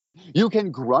You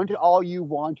can grunt all you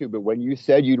want to, but when you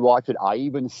said you'd watch it, I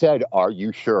even said, "Are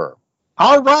you sure?"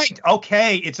 All right.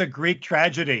 Okay. It's a Greek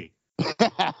tragedy.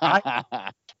 I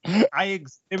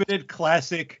exhibited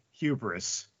classic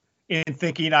hubris in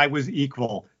thinking I was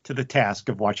equal to the task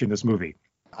of watching this movie.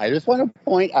 I just want to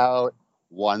point out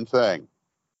one thing.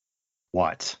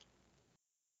 What?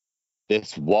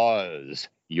 This was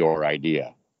your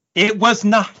idea. It was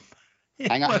not.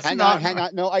 Hang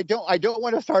on. No, I don't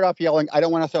want to start off yelling. I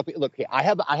don't want to start. Look, I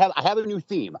have a new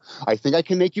theme. I think I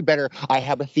can make you better. I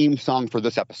have a theme song for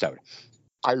this episode.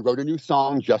 I wrote a new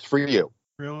song just for you.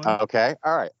 Really? Okay.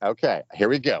 All right. Okay. Here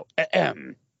we go.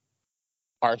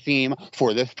 Our theme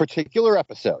for this particular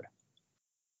episode.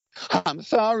 I'm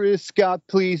sorry, Scott,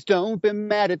 please don't be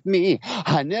mad at me.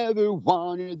 I never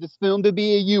wanted this film to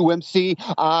be a UMC.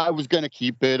 I was going to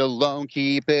keep it alone,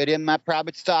 keep it in my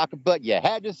private stock, but you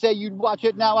had to say you'd watch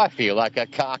it. Now I feel like a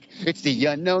cock. It's the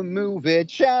Unknown Movie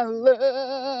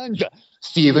Challenge.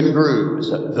 Stephen Groo's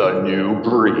The New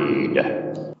Breed.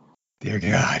 Dear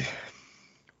God,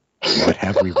 what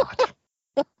have we watched?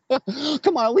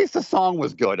 Come on, at least the song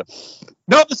was good.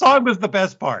 No, the song was the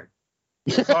best part.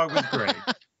 The song was great.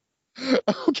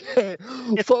 Okay,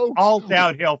 it's folks, all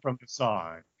downhill from the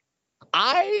song.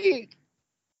 I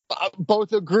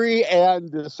both agree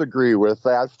and disagree with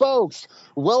that. Folks,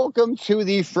 welcome to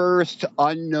the first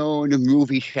Unknown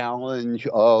Movie Challenge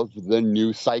of the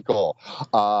new cycle.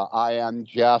 I am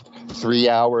Jeff. 3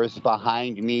 hours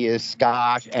behind me is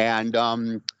Scott,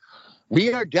 and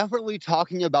we are definitely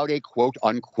talking about a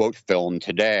quote-unquote film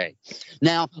today.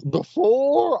 Now,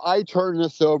 before I turn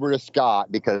this over to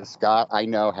Scott, because Scott, I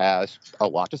know, has a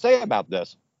lot to say about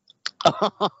this,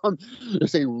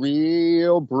 just a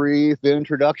real brief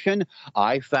introduction.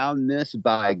 I found this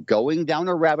by going down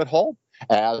a rabbit hole.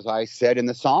 As I said in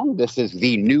the song, this is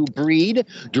The New Breed,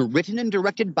 written and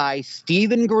directed by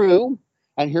Stephen Groo.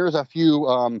 And here's a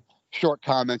few short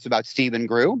comments about Stephen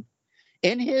Groo.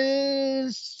 In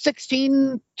his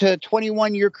 16 to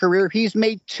 21-year career, he's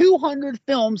made 200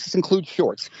 films. This includes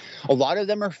shorts. A lot of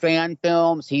them are fan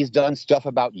films. He's done stuff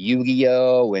about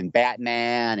Yu-Gi-Oh! And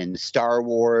Batman and Star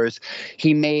Wars.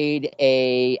 He made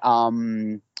a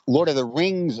Lord of the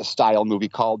Rings style movie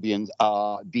called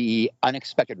The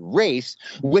Unexpected Race,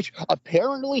 which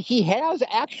apparently he has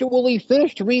actually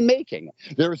finished remaking.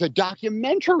 There's a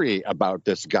documentary about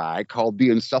this guy called The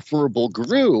Insufferable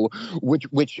Groo,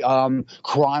 which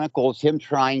chronicles him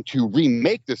trying to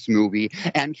remake this movie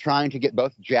and trying to get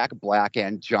both Jack Black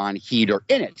and John Heder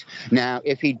in it. Now,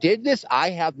 if he did this,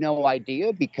 I have no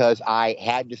idea, because I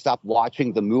had to stop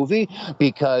watching the movie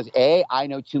because A, I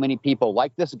know too many people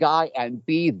like this guy, and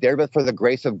B, therewith for the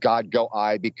grace of God go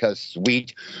I, because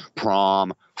sweet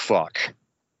prom fuck.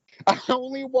 I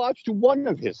only watched one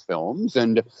of his films,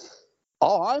 and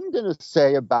all I'm going to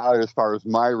say about it as far as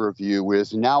my review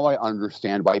is now I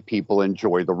understand why people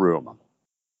enjoy The Room.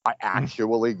 I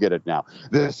actually get it now.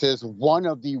 This is one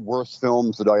of the worst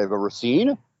films that I've ever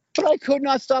seen, but I could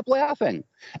not stop laughing.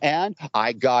 And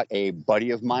I got a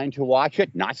buddy of mine to watch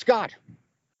it, not Scott.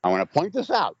 I want to point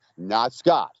this out, not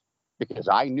Scott, because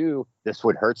I knew this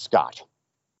would hurt Scott.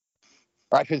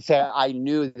 Or I should say I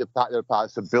knew the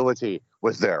possibility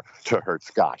was there to hurt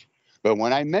Scott. But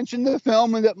when I mentioned the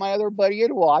film and that my other buddy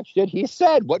had watched it, he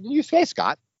said, "What did you say,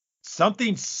 Scott?"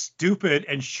 Something stupid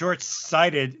and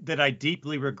short-sighted that I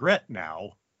deeply regret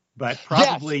now. But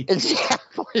probably... Yes,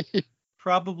 exactly.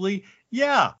 Probably,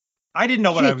 yeah. I didn't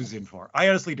know what I was in for. I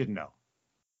honestly didn't know.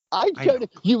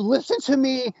 You listen to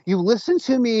me. You listen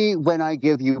to me when I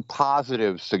give you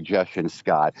positive suggestions,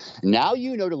 Scott. Now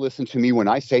you know to listen to me when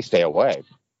I say stay away.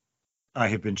 I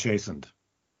have been chastened.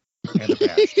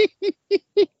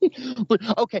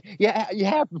 But okay,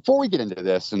 yeah. Before we get into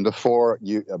this, and before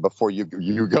you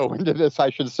go into this, I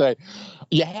should say,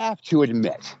 you have to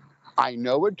admit, I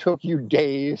know it took you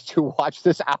days to watch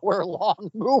this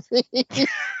hour-long movie.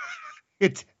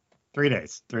 It's 3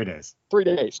 days. 3 days. 3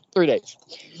 days.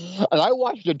 And I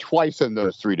watched it twice in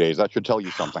those 3 days. That should tell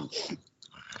you something.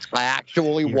 I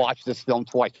actually watched this film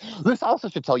twice. This also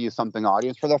should tell you something,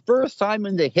 audience. For the first time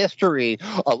in the history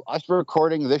of us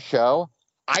recording this show,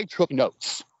 I took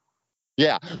notes.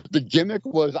 Yeah, the gimmick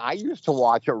was I used to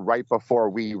watch it right before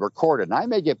we recorded. And I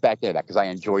may get back to that because I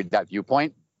enjoyed that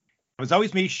viewpoint. It was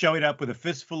always me showing up with a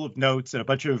fistful of notes and a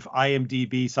bunch of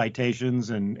IMDb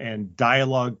citations and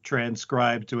dialogue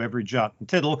transcribed to every jot and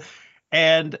tittle.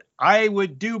 And I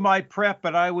would do my prep,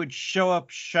 and I would show up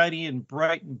shiny and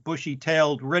bright and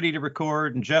bushy-tailed, ready to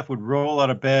record, and Jeff would roll out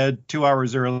of bed 2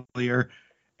 hours earlier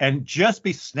and just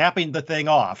be snapping the thing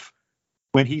off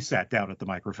when he sat down at the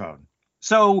microphone.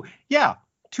 So, yeah,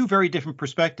 two very different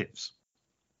perspectives.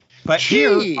 But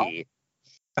here, Gee,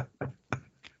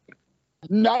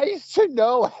 nice to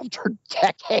know after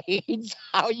decades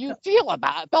how you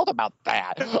felt about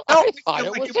that. I thought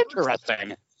it was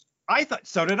interesting.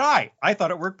 So did I. I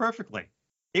thought it worked perfectly.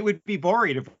 It would be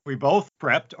boring if we both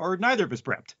prepped or neither of us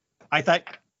prepped. I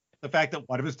thought the fact that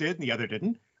one of us did and the other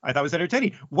didn't, I thought was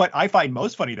entertaining. What I find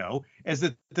most funny, though, is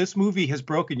that this movie has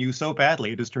broken you so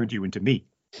badly it has turned you into me.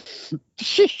 You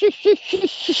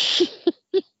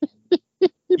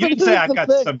didn't say I've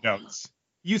got some notes.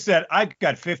 You said I've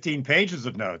got 15 pages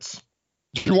of notes.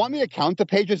 Do you want me to count the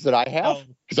pages that I have?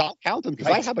 Because I'll count them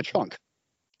because I have a chunk.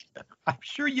 I'm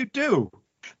sure you do.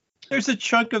 There's a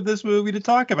chunk of this movie to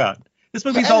talk about. This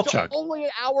movie's all chunk. Only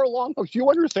an hour long, folks. You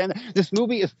understand that this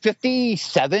movie is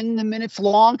 57 minutes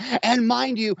long. And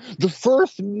mind you, the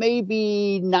first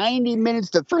maybe 90 minutes,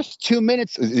 the first 2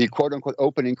 minutes, the quote unquote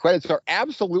opening credits are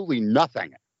absolutely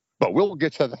nothing. But we'll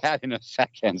get to that in a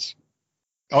second.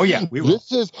 Oh, yeah, we will.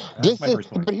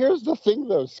 But here's the thing,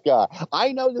 though, Scott.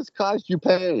 I know this caused you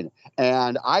pain,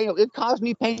 and I know it caused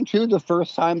me pain, too, the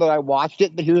first time that I watched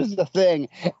it. But here's the thing.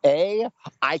 A,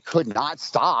 I could not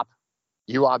stop.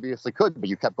 You obviously could, but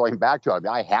you kept going back to it.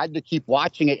 I had to keep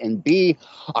watching it. And B,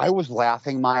 I was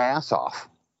laughing my ass off.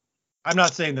 I'm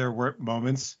not saying there weren't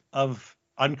moments of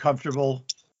uncomfortable,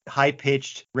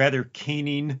 high-pitched, rather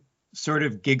keening sort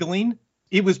of giggling.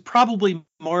 It was probably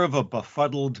more of a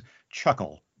befuddled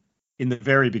chuckle in the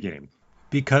very beginning,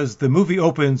 because the movie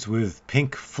opens with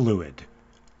pink fluid.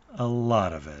 A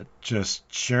lot of it just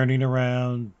churning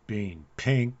around, being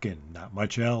pink and not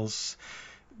much else.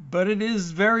 But it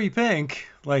is very pink,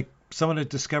 like someone had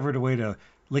discovered a way to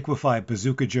liquefy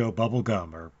Bazooka Joe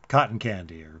bubblegum or cotton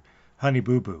candy or Honey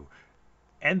Boo Boo.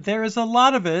 And there is a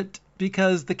lot of it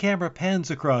because the camera pans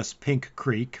across Pink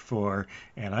Creek for,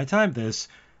 and I timed this,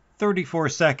 34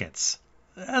 seconds.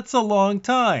 That's a long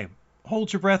time.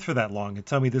 Hold your breath for that long and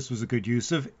tell me this was a good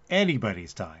use of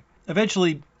anybody's time.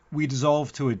 Eventually, we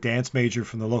dissolve to a dance major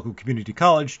from the local community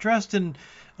college dressed in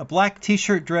a black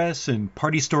t-shirt dress and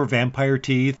party store vampire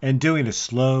teeth and doing a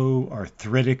slow,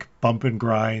 arthritic bump and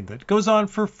grind that goes on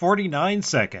for 49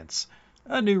 seconds.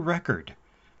 A new record.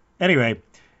 Anyway,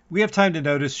 we have time to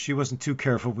notice she wasn't too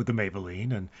careful with the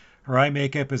Maybelline, and her eye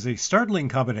makeup is a startling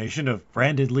combination of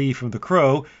Brandon Lee from The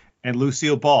Crow and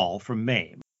Lucille Ball from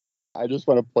Mame. I just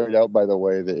want to point out, by the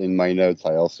way, that in my notes,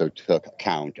 I also took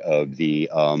account of the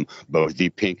both the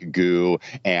pink goo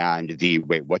and the,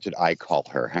 wait, what did I call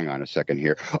her? Hang on a second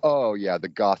here. Oh, yeah, the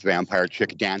goth vampire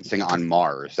chick dancing on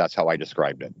Mars. That's how I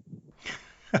described it.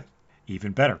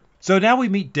 Even better. So now we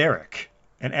meet Derek,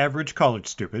 an average college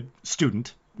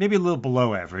student, maybe a little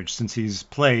below average since he's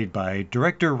played by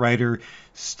director-writer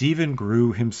Stephen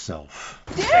Groo himself.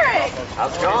 Derek!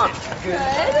 How's it going?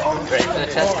 Good. Ready for the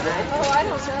test today? Oh, I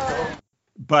don't know.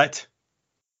 But,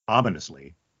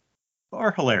 ominously,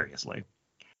 or hilariously,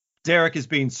 Derek is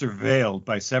being surveilled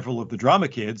by several of the drama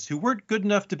kids who weren't good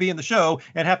enough to be in the show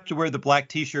and have to wear the black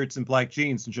t-shirts and black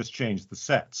jeans and just change the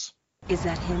sets. Is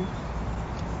that him?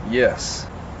 Yes.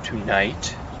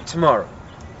 Tonight? Tomorrow.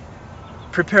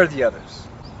 Prepare the others.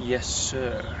 Yes,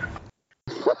 sir.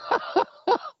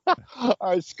 All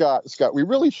right, Scott, we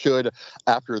really should,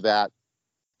 after that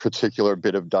particular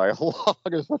bit of dialogue,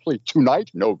 especially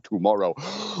tonight, no, tomorrow,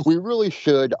 we really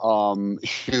should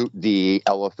shoot the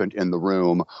elephant in the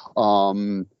room.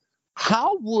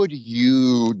 How would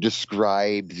you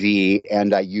describe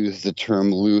and I use the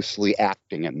term loosely,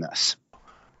 acting in this?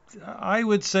 I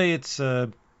would say it's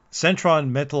a Centron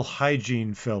mental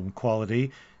hygiene film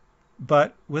quality,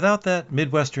 but without that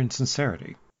Midwestern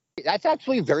sincerity. That's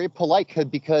actually very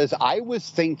polite because I was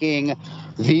thinking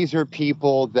these are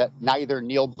people that neither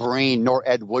Neil Breen nor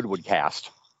Ed Wood would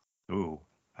cast. Ooh,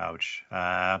 ouch.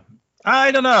 I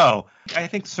don't know. I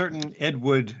think certain Ed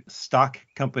Wood stock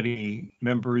company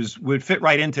members would fit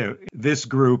right into this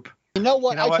group. You know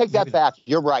what? I take that back.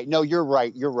 You're right. No, you're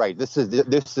right. This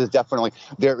is definitely,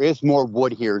 there is more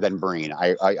Wood here than Breen.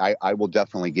 I will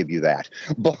definitely give you that.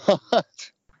 But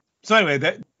so anyway,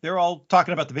 they're all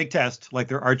talking about the big test, like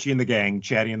they're Archie and the gang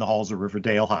chatting in the halls of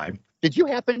Riverdale High. Did you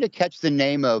happen to catch the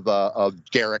name of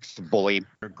Derek's bully?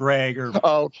 Or Greg or...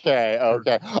 Okay. I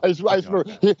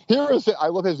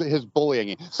love his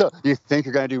bullying. So you think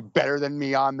you're going to do better than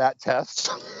me on that test?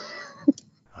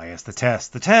 Oh, yes, the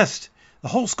test. The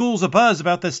whole school's abuzz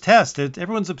about this test.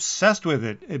 Everyone's obsessed with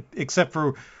it, except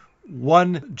for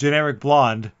one generic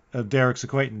blonde of Derek's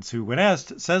acquaintance who, when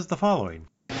asked, says the following.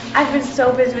 I've been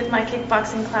so busy with my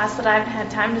kickboxing class that I haven't had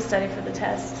time to study for the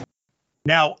test.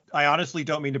 Now, I honestly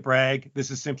don't mean to brag. This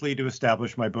is simply to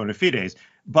establish my bona fides.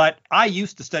 But I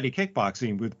used to study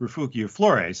kickboxing with Refugio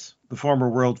Flores, the former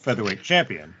world featherweight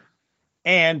champion.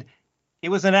 And it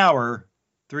was an hour,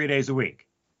 3 days a week.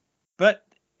 But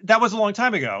that was a long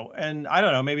time ago. And I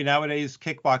don't know, maybe nowadays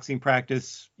kickboxing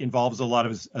practice involves a lot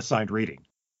of assigned reading.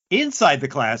 Inside the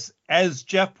class, as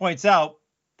Jeff points out,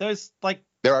 there's like...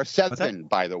 There are 7,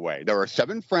 by the way. There are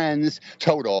 7 friends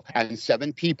total and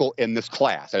 7 people in this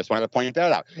class. I just wanted to point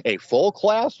that out. A full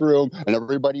classroom, and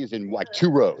everybody is in like 2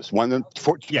 rows.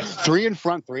 3 in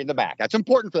front, 3 in the back. That's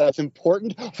important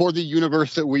for the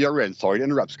universe that we are in. Sorry to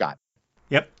interrupt, Scott.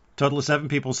 Yep. Total of 7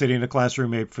 people sitting in a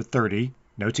classroom made for 30.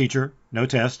 No teacher, no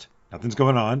test, nothing's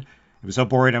going on. It was so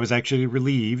boring I was actually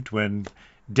relieved when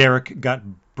Derek got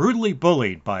brutally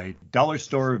bullied by dollar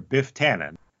store Biff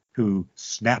Tannen, who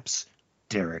snaps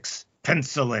Derek's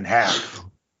pencil in half.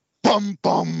 Bum,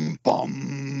 bum,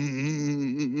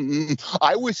 bum.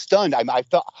 I was stunned.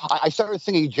 I started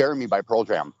singing Jeremy by Pearl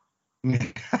Jam.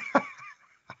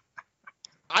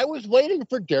 I was waiting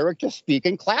for Derek to speak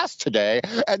in class today,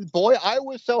 and boy, I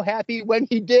was so happy when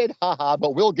he did. Haha,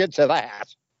 but we'll get to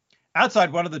that.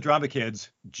 Outside, one of the drama kids,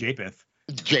 Japheth.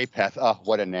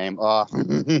 What a name.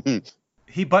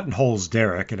 He buttonholes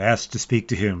Derek and asks to speak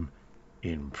to him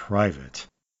in private.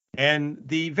 And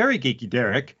the very geeky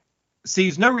Derek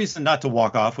sees no reason not to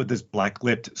walk off with this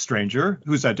black-lipped stranger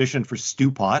whose audition for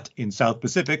Stewpot in South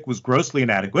Pacific was grossly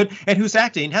inadequate and whose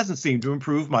acting hasn't seemed to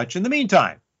improve much in the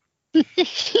meantime.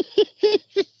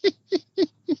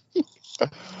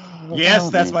 Yes,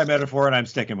 that's my metaphor, and I'm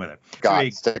sticking with it.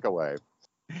 God, stick away.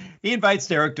 He invites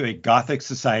Derek to a Gothic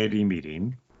Society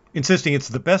meeting, insisting it's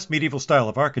the best medieval style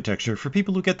of architecture for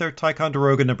people who get their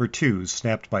Ticonderoga No. 2s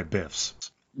snapped by Biffs.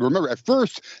 Remember, at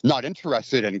first, not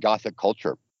interested in Gothic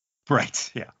culture.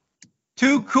 Right, yeah.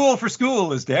 Too cool for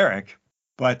school is Derek.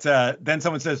 But then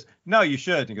someone says, no, you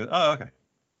should. And he goes, oh, okay.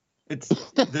 It's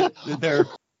the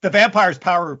vampire's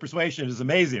power of persuasion is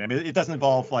amazing. I mean, it doesn't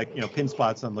involve, pin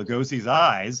spots on Lugosi's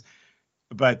eyes,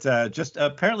 but just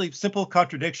apparently simple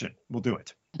contradiction will do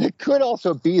it. It could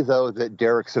also be, though, that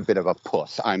Derek's a bit of a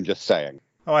puss. I'm just saying.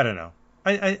 Oh, I don't know.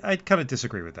 I kind of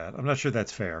disagree with that. I'm not sure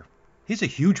that's fair. He's a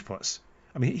huge puss.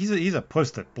 I mean, he's a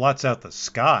puss that blots out the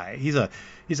sky. He's a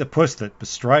puss that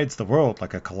bestrides the world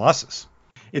like a colossus.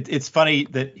 It's funny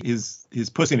that his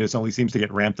pussiness only seems to get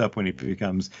ramped up when he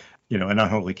becomes, an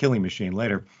unholy killing machine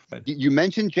later. But you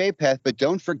mentioned Japheth, but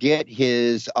don't forget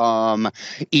his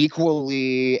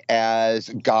equally as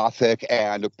Gothic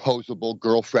and opposable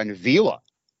girlfriend Vila,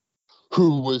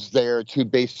 who was there to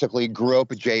basically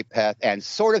grope Japheth and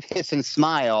sort of hiss and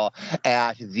smile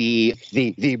at the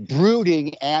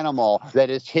brooding animal that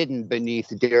is hidden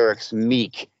beneath Derek's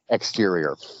meek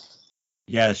exterior.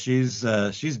 Yeah, she's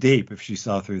deep if she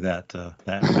saw through that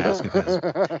mask of his.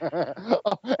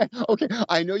 Okay,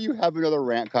 I know you have another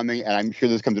rant coming, and I'm sure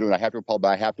this comes to it. I have to apologize, but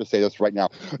I have to say this right now.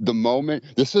 The moment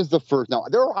this is the first. Now,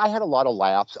 I had a lot of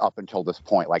laughs up until this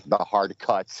point, like the hard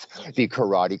cuts, the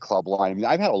Karate Club line. I mean,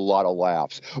 I've had a lot of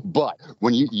laughs, but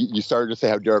when you started to say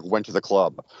how Derek went to the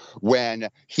club, when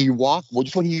he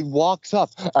walks up,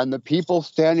 and the people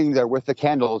standing there with the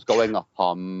candles going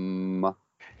hum.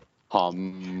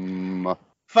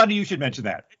 Funny you should mention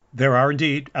that. There are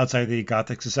indeed, outside the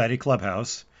Gothic Society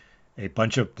clubhouse, a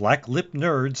bunch of black-lipped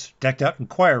nerds decked out in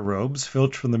choir robes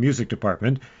filched from the music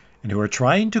department and who are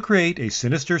trying to create a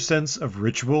sinister sense of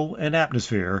ritual and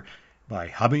atmosphere by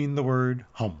humming the word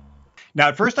hum. Now,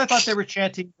 at first I thought they were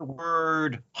chanting the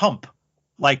word hump,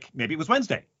 like maybe it was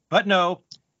Wednesday. But no,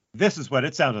 this is what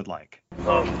it sounded like.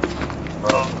 Hum,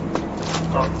 hum,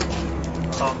 hum,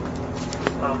 hum,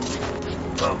 hum, hum.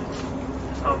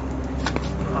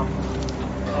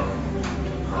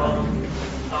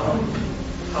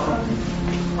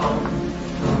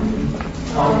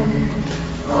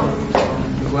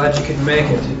 I'm glad you could make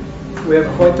it. We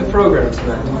have quite the program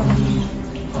tonight.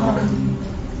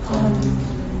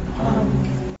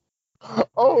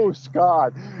 Oh,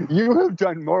 Scott, you have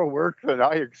done more work than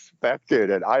I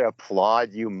expected, and I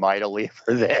applaud you mightily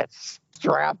for this.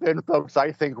 Strap in, folks.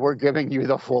 I think we're giving you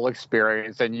the full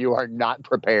experience, and you are not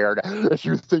prepared. If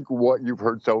you think what you've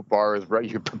heard so far is right,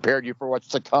 you prepared you for what's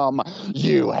to come,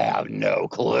 you have no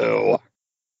clue.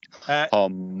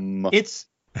 It's...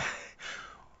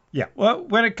 Yeah, well,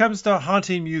 when it comes to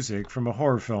haunting music from a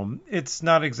horror film, it's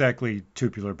not exactly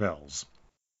tubular bells.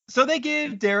 So they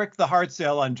give Derek the hard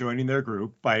sell on joining their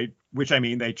group, by which I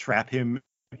mean they trap him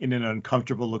in an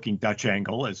uncomfortable-looking Dutch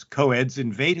angle as co-eds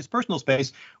invade his personal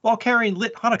space while carrying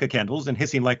lit Hanukkah candles and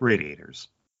hissing like radiators.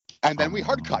 And then we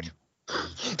hard cut.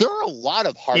 There are a lot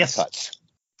of hard cuts.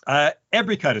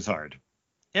 Every cut is hard.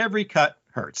 Every cut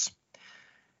hurts.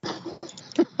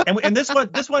 And this one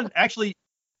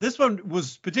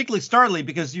was particularly startling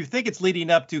because you think it's leading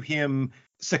up to him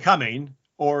succumbing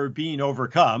or being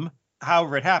overcome,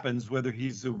 however it happens, whether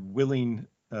he's a willing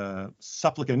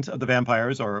supplicant of the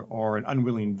vampires or an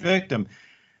unwilling victim.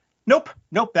 Nope,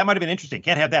 that might have been interesting.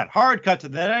 Can't have that. Hard cut to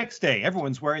the next day.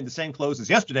 Everyone's wearing the same clothes as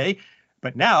yesterday,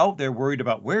 but now they're worried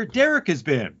about where Derek has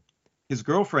been. His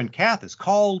girlfriend, Kath, is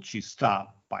called. She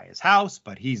stopped by his house,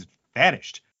 but he's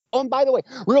vanished. Oh, and by the way,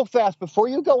 real fast, before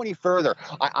you go any further,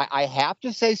 I have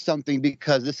to say something,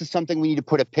 because this is something we need to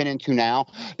put a pin into now,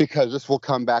 because this will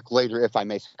come back later, if I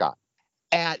may, Scott.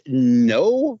 At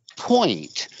no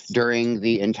point during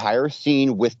the entire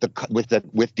scene with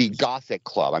the Gothic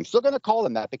Club, I'm still going to call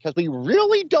them that because we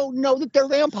really don't know that they're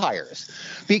vampires,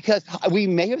 because we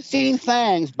may have seen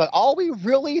fangs, but all we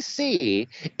really see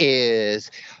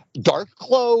is dark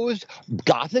clothes,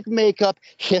 Gothic makeup,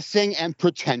 hissing, and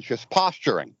pretentious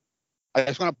posturing. I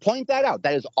just want to point that out.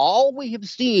 That is all we have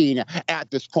seen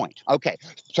at this point. Okay,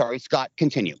 sorry, Scott,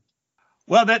 continue.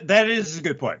 Well, that is a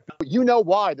good point. You know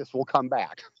why this will come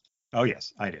back. Oh,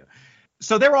 yes, I do.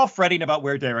 So they're all fretting about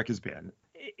where Derek has been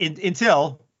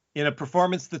until, in a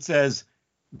performance that says,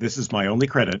 "This is my only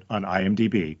credit on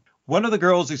IMDb," one of the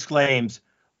girls exclaims,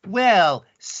 "Well,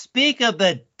 speak of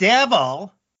the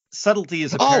devil." Subtlety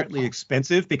is apparently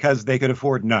expensive because they could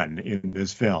afford none in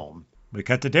this film. We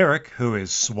cut to Derek, who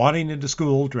is swanning into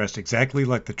school dressed exactly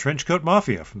like the Trenchcoat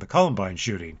Mafia from the Columbine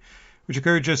shooting, which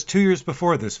occurred just 2 years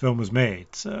before this film was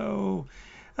made. So,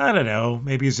 I don't know,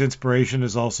 maybe his inspiration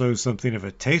is also something of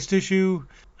a taste issue?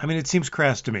 I mean, it seems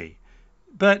crass to me.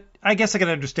 But I guess I can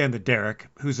understand that Derek,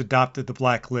 who's adopted the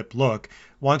black lip look,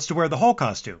 wants to wear the whole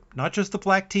costume, not just the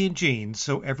black tee and jeans,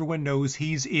 so everyone knows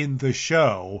he's in the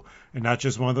show, and not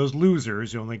just one of those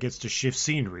losers who only gets to shift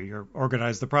scenery or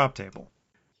organize the prop table.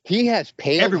 He has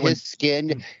paled his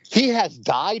skin. He has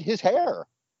dyed his hair.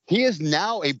 He is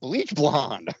now a bleach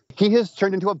blonde. He has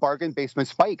turned into a bargain basement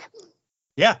Spike.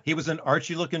 Yeah, he was an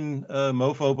Archie-looking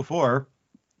mofo before.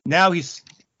 Now he's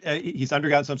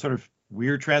undergone some sort of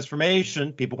weird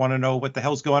transformation. People want to know what the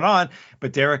hell's going on,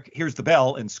 but Derek hears the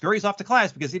bell and scurries off to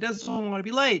class because he doesn't want to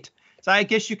be late. So I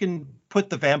guess you can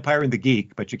put the vampire in the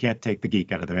geek, but you can't take the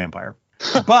geek out of the vampire.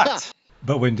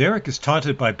 But when Derek is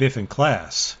taunted by Biff in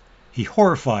class, he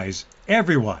horrifies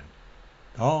everyone,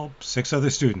 all 6 other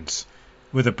students,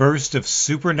 with a burst of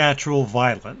supernatural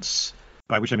violence,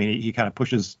 by which I mean he kind of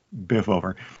pushes Biff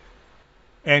over.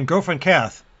 And girlfriend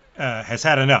Kath has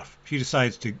had enough. She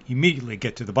decides to immediately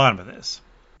get to the bottom of this.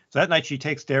 So that night she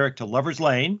takes Derek to Lover's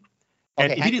Lane.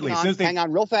 And immediately, hang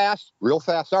on, real fast,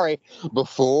 sorry.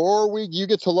 Before you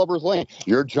get to Lover's Lane,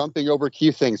 you're jumping over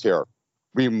key things here.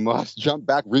 We must jump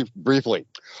back briefly.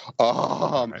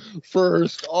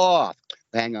 First off,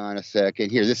 hang on a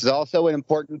second here. This is also an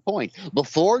important point.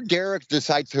 Before Derek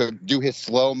decides to do his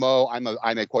slow-mo,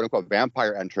 I'm a quote-unquote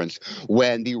vampire entrance,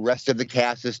 when the rest of the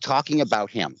cast is talking about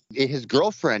him, his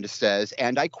girlfriend says,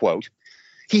 and I quote,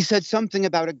 "He said something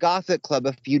about a Gothic club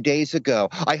a few days ago.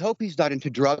 I hope he's not into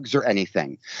drugs or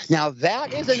anything." Now,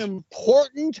 that is an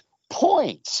important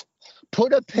point.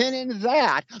 Put a pin in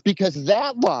that, because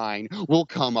that line will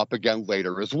come up again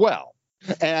later as well.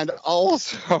 And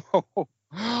also,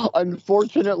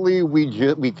 unfortunately,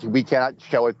 we cannot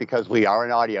show it because we are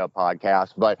an audio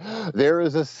podcast, but there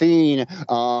is a scene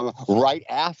right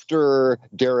after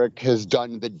Derek has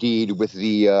done the deed with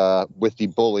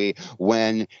the bully,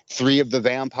 when 3 of the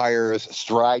vampires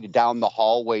stride down the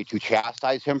hallway to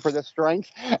chastise him for the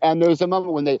strength. And there's a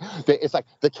moment when it's like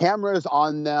the camera is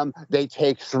on them. They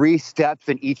take 3 steps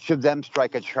and each of them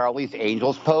strike a Charlie's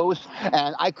Angels pose.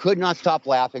 And I could not stop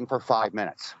laughing for 5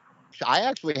 minutes. I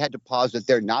actually had to pause it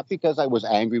there, not because I was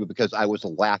angry, but because I was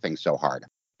laughing so hard.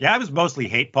 Yeah, I was mostly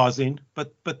hate pausing,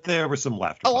 but there was some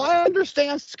laughter. Oh, I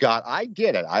understand, Scott. I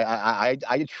get it.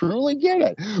 I truly get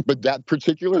it. But that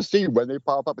particular scene, when they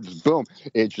pop up and just boom,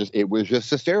 it was just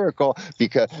hysterical,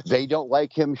 because they don't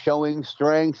like him showing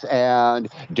strength, and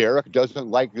Derek doesn't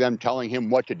like them telling him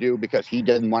what to do because he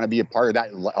doesn't want to be a part of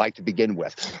that like to begin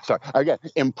with. So again,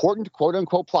 important quote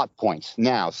unquote plot points.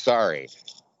 Now, sorry,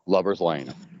 Lover's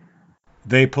Lane.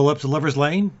 They pull up to Lover's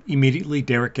Lane. Immediately,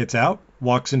 Derek gets out,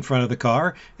 walks in front of the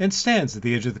car, and stands at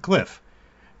the edge of the cliff.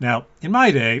 Now, in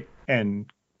my day,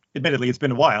 and admittedly it's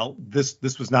been a while, this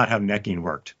was not how necking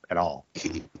worked at all.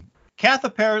 Kath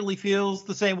apparently feels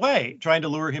the same way, trying to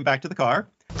lure him back to the car.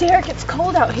 Derek, it's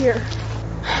cold out here.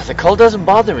 The cold doesn't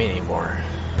bother me anymore.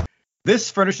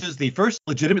 This furnishes the first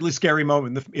legitimately scary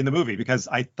moment in the movie, because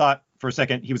I thought for a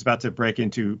second he was about to break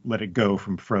into Let It Go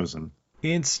from Frozen.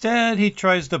 Instead, he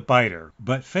tries to bite her,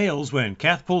 but fails when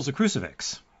Kath pulls a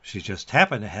crucifix. She just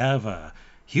happened to have a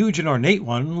huge and ornate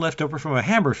one left over from a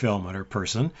Hammer film on her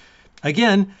person.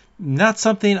 Again, not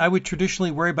something I would traditionally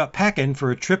worry about packing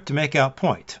for a trip to Make Out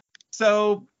Point.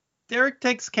 So Derek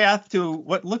takes Kath to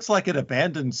what looks like an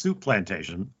abandoned soup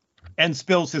plantation and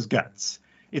spills his guts.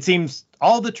 It seems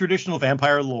all the traditional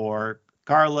vampire lore,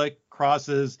 garlic,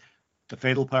 crosses, the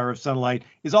fatal power of sunlight,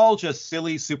 is all just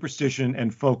silly superstition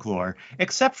and folklore,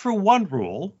 except for one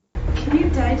rule. Can you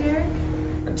die, Derek?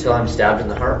 Until I'm stabbed in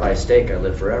the heart by a stake, I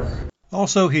live forever.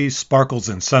 Also, he sparkles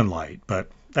in sunlight,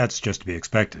 but that's just to be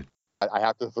expected. I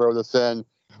have to throw this in.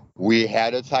 We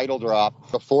had a title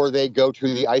drop before they go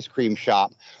to the ice cream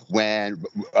shop when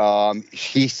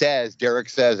Derek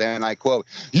says, and I quote,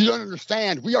 "You don't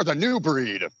understand. We are the new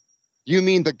breed." You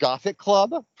mean the Gothic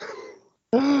Club?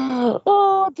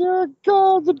 Oh, dear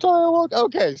God, the dialogue.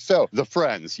 Okay, so the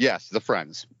friends. Yes, the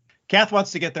friends. Kath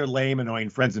wants to get their lame, annoying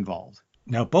friends involved.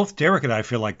 Now, both Derek and I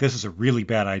feel like this is a really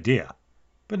bad idea,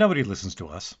 but nobody listens to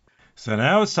us. So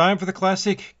now it's time for the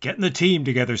classic getting the team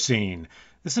together scene.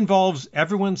 This involves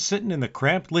everyone sitting in the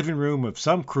cramped living room of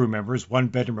some crew members'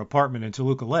 one-bedroom apartment in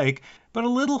Toluca Lake, but a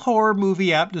little horror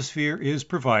movie atmosphere is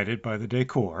provided by the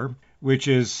decor, which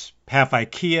is half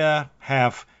IKEA,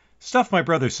 half stuff my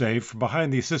brother saved from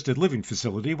behind the assisted living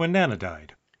facility when Nana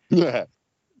died. Yeah.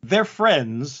 Their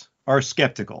friends are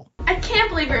skeptical. I can't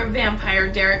believe you're a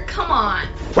vampire, Derek. Come on.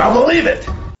 Well, believe it.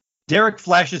 Derek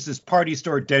flashes his party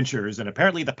store dentures, and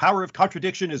apparently the power of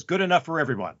contradiction is good enough for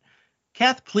everyone.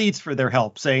 Kath pleads for their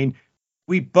help, saying,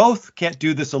 "We both can't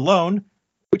do this alone,"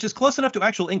 which is close enough to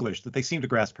actual English that they seem to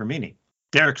grasp her meaning.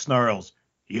 Derek snarls,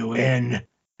 "You in?"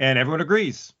 And everyone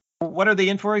agrees. What are they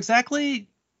in for exactly?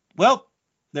 Well,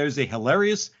 there's a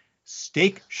hilarious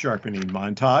steak sharpening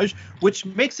montage, which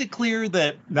makes it clear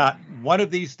that not one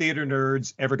of these theater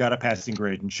nerds ever got a passing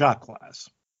grade in shop class.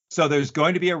 So there's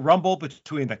going to be a rumble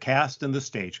between the cast and the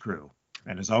stage crew.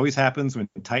 And as always happens when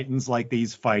titans like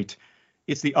these fight,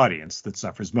 it's the audience that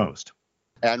suffers most.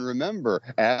 And remember,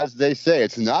 as they say,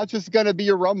 it's not just going to be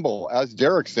a rumble. As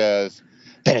Derek says,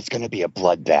 then it's going to be a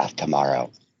bloodbath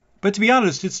tomorrow. But to be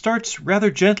honest, it starts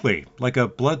rather gently, like a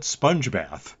blood sponge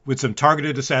bath, with some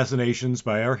targeted assassinations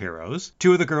by our heroes.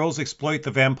 Two of the girls exploit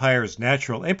the vampire's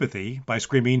natural empathy by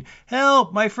screaming,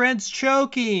 "Help, my friend's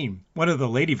choking!" One of the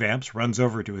lady vamps runs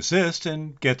over to assist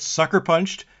and gets sucker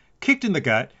punched, kicked in the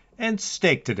gut, and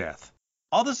staked to death.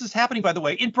 All this is happening, by the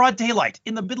way, in broad daylight,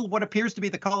 in the middle of what appears to be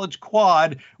the college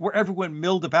quad, where everyone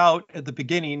milled about at the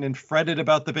beginning and fretted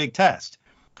about the big test.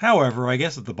 However, I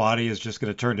guess if the body is just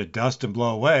going to turn to dust and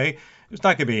blow away, there's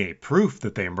not going to be any proof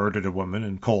that they murdered a woman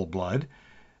in cold blood.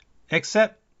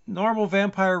 Except normal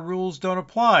vampire rules don't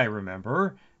apply,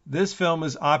 remember? This film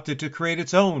has opted to create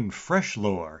its own fresh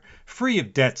lore, free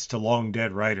of debts to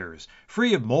long-dead writers,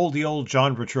 free of moldy old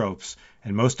genre tropes,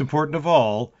 and most important of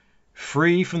all,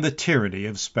 free from the tyranny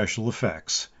of special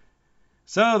effects.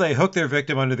 So they hook their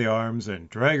victim under the arms and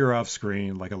drag her off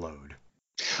screen like a load.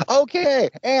 Okay,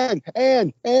 and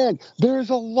there's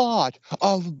a lot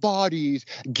of bodies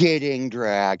getting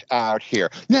dragged out here.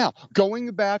 Now,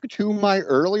 going back to my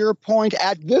earlier point,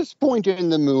 at this point in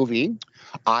the movie,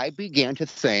 I began to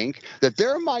think that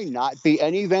there might not be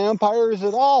any vampires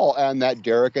at all, and that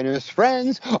Derek and his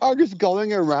friends are just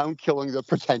going around killing the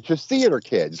pretentious theater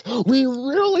kids. We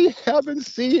really haven't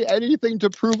seen anything to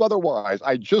prove otherwise.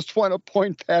 I just want to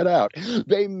point that out.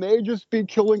 They may just be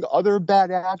killing other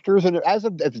bad actors, and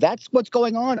if that's what's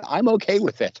going on, I'm okay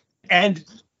with it. And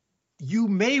you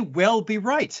may well be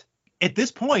right. At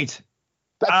this point,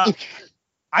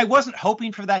 I wasn't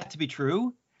hoping for that to be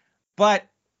true, but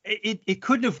it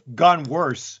couldn't have gone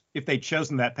worse if they'd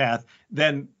chosen that path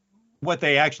than what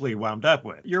they actually wound up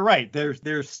with. You're right.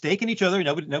 They're staking each other.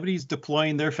 Nobody's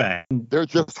deploying their fang. They're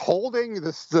just holding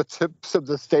the tips of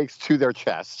the stakes to their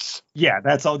chests. Yeah,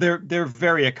 that's all. They're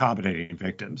very accommodating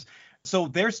victims. So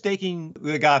they're staking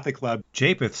the Gothic Club.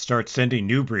 Japeth starts sending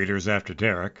new breeders after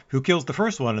Derek, who kills the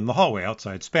first one in the hallway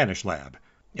outside Spanish Lab.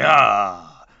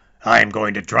 Ah, I'm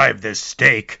going to drive this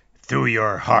stake through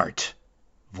your heart.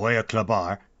 Voy a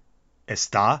clavar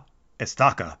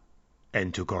estaca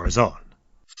en tu corazón.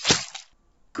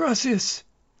 Gracias.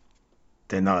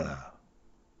 De nada.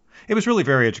 It was really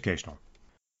very educational,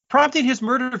 prompting his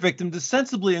murder victim to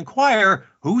sensibly inquire,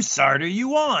 whose side are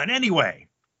you on anyway?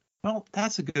 Well,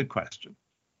 that's a good question.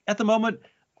 At the moment,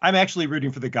 I'm actually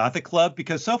rooting for the Gothic Club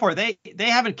because so far they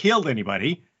haven't killed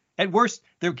anybody. At worst,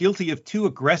 they're guilty of too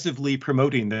aggressively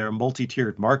promoting their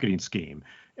multi-tiered marketing scheme.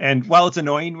 And while it's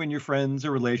annoying when your friends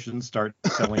or relations start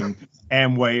selling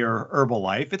Amway or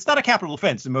Herbalife, it's not a capital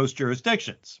offense in most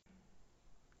jurisdictions.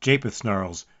 Japeth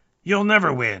snarls, "You'll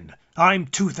never win. I'm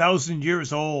 2,000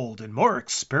 years old and more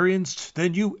experienced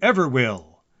than you ever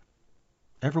will."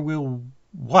 Ever will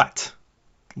what?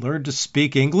 Learn to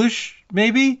speak English,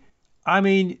 maybe? I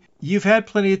mean, you've had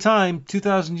plenty of time,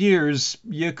 2,000 years.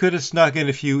 You could have snuck in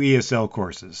a few ESL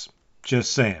courses.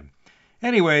 Just saying.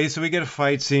 Anyway, so we get a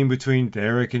fight scene between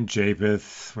Derek and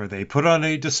Japheth, where they put on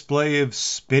a display of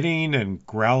spitting and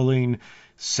growling,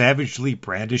 savagely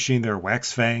brandishing their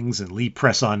wax fangs and Lee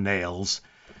press-on nails.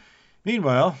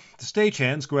 Meanwhile, the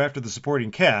stagehands go after the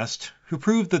supporting cast, who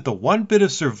prove that the one bit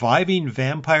of surviving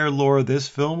vampire lore this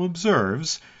film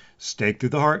observes, stake through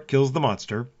the heart kills the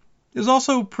monster, is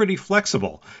also pretty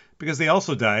flexible, because they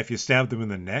also die if you stab them in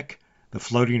the neck, the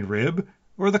floating rib,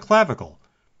 or the clavicle.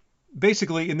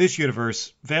 Basically, in this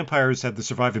universe, vampires have the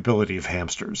survivability of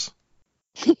hamsters.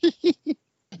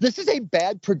 This is a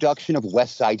bad production of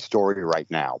West Side Story right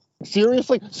now.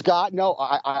 Seriously, Scott, no,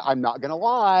 I'm not going to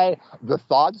lie. The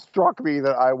thought struck me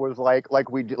that I was like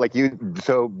you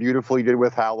so beautifully did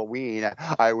with Halloween.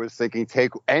 I was thinking,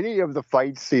 take any of the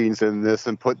fight scenes in this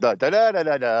and put the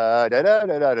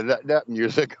da-da-da-da-da-da-da-da-da-da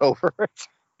music over it.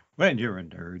 When you're a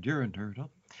nerd, you're a nerd.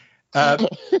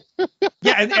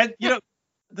 Yeah, and you know,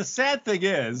 the sad thing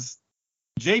is,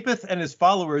 Japheth and his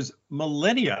followers'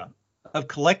 millennia of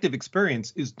collective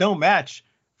experience is no match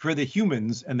for the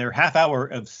humans and their half hour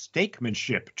of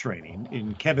steakmanship training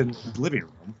in Kevin's living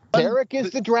room. Derek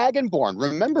is the Dragonborn.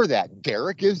 Remember that.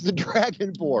 Derek is the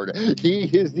Dragonborn. He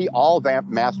is the all-vamp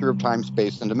master of time,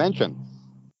 space, and dimension.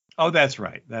 Oh, that's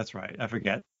right. That's right. I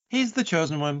forget. He's the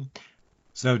chosen one.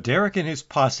 So Derek and his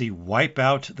posse wipe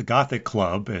out the Gothic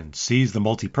Club and seize the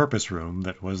multi-purpose room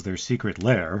that was their secret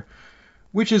lair,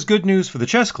 which is good news for the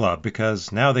chess club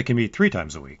because now they can meet 3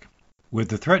 times a week. With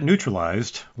the threat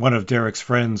neutralized, one of Derek's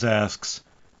friends asks,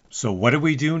 "So what do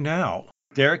we do now?"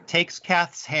 Derek takes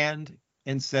Kath's hand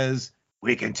and says,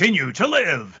 "We continue to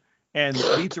live," and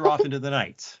leads her off into the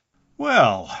night.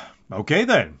 Well, okay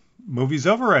then. Movie's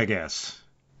over, I guess.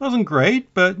 Wasn't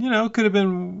great, but, you know, could have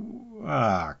been...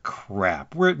 Ah,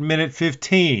 crap. We're at minute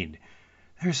 15.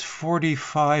 There's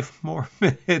 45 more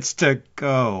minutes to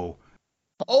go.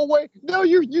 Oh, wait. No,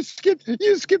 you skipped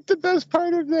the best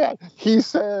part of that. He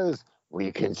says,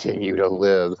 "We continue to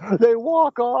live." They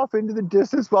walk off into the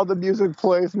distance while the music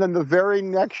plays, and then the very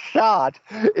next shot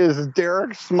is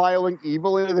Derek smiling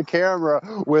evil into the camera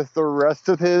with the rest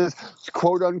of his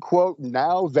quote-unquote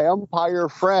now vampire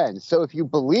friends. So if you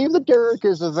believe that Derek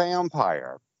is a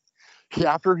vampire,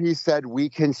 after he said "we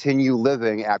continue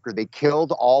living," after they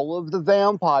killed all of the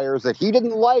vampires that he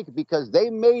didn't like because they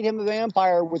made him a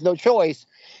vampire with no choice,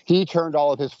 he turned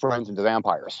all of his friends into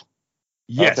vampires.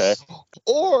 Yes. Okay.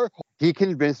 Or he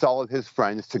convinced all of his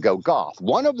friends to go goth.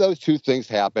 One of those two things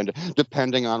happened,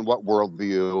 depending on what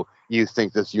worldview you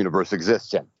think this universe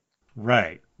exists in.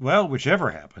 Right. Well,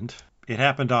 whichever happened. It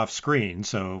happened off screen,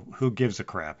 so who gives a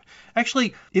crap?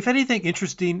 Actually, if anything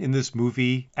interesting in this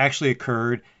movie actually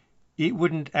occurred, it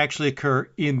wouldn't actually occur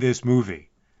in this movie.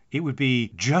 It would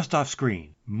be just off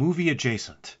screen, movie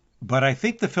adjacent. But I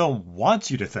think the film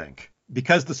wants you to think,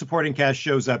 because the supporting cast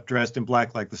shows up dressed in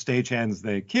black like the stagehands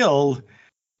they killed,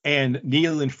 and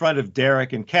kneel in front of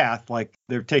Derek and Kath like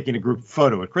they're taking a group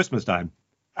photo at Christmas time.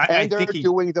 And they're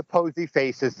doing the posy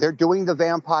faces. They're doing the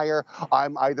vampire,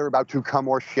 I'm either about to come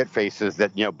or shit faces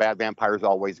that, you know, bad vampires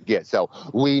always get. So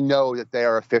we know that they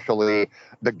are officially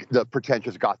the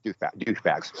pretentious goth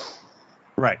douchebags.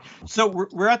 Right. So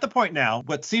we're at the point now,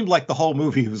 what seemed like the whole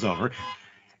movie was over.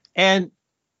 And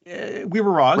we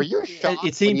were wrong. Were you shocked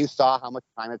when you saw how much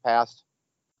time had passed?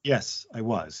 Yes, I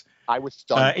was. I was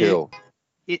stunned too.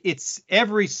 It's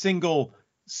every single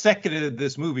second of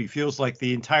this movie feels like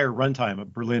the entire runtime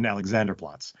of Berlin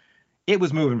Alexanderplatz. It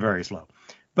was moving very slow.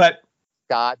 But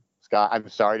Scott, I'm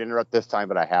sorry to interrupt this time,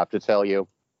 but I have to tell you,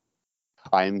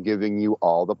 I'm giving you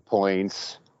all the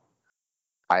points.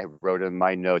 I wrote in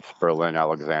my notes Berlin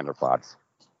Alexanderplatz.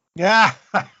 Yeah.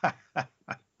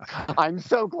 I'm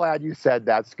so glad you said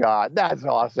that, Scott. That's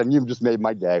awesome. You've just made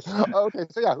my day. Okay,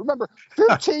 so yeah, remember,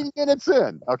 15 minutes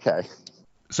in. Okay.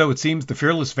 So it seems the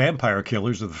fearless vampire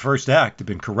killers of the first act have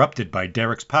been corrupted by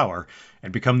Derek's power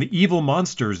and become the evil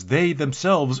monsters they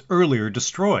themselves earlier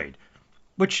destroyed.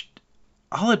 Which,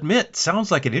 I'll admit,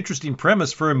 sounds like an interesting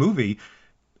premise for a movie,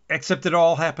 except it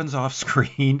all happens off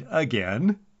screen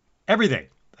again. Everything,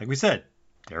 like we said,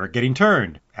 Derek getting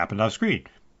turned, happened off screen.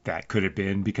 That could have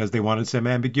been because they wanted some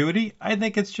ambiguity. I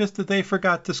think it's just that they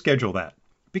forgot to schedule that.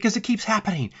 Because it keeps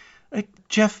happening. Like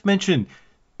Jeff mentioned,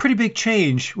 pretty big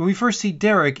change. When we first see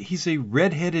Derek, he's a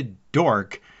red-headed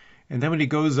dork. And then when he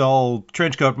goes all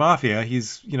trenchcoat mafia,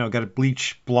 he's, you know, got a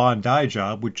bleach blonde dye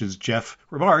job, which, as Jeff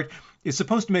remarked, is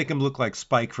supposed to make him look like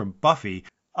Spike from Buffy.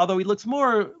 Although he looks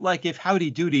more like if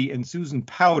Howdy Doody and Susan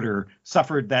Powder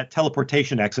suffered that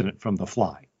teleportation accident from The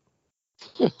Fly.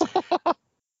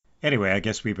 Anyway, I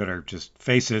guess we better just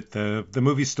face it. The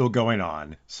movie's still going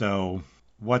on. So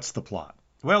what's the plot?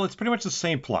 Well, it's pretty much the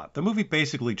same plot. The movie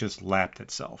basically just lapped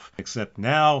itself. Except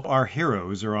now our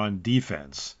heroes are on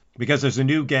defense. Because there's a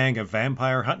new gang of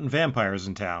vampire hunting vampires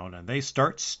in town, and they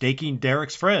start staking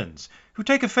Derek's friends, who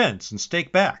take offense and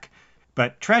stake back.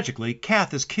 But tragically,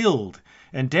 Kath is killed,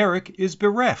 and Derek is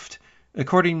bereft,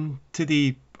 according to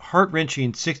the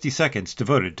heart-wrenching 60 seconds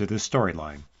devoted to this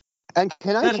storyline. And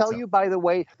can I tell you, by the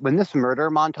way, when this murder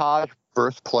montage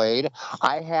first played,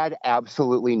 I had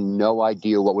absolutely no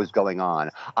idea what was going on.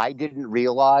 I didn't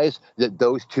realize that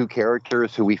those two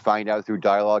characters who we find out through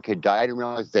dialogue had died. I didn't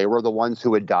realize they were the ones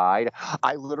who had died.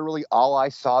 All I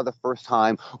saw the first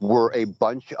time were a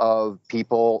bunch of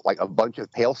people, like a bunch of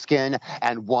pale skin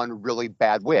and one really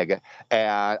bad wig.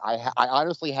 And I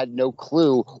honestly had no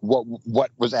clue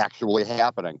what was actually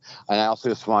happening. And I also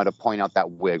just wanted to point out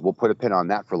that wig. We'll put a pin on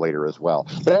that for later as well.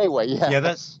 But anyway,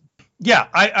 Yeah,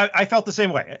 I felt the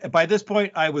same way. By this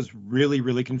point, I was really,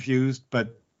 really confused,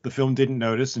 but the film didn't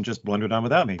notice and just blundered on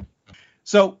without me.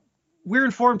 So we're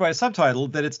informed by a subtitle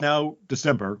that it's now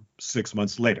December, 6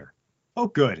 months later. Oh,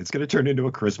 good. It's going to turn into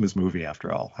a Christmas movie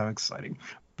after all. How exciting.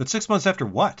 But 6 months after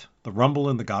what? The rumble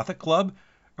in the Gothic Club?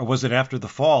 Or was it after the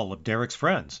fall of Derek's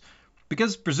friends?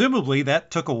 Because presumably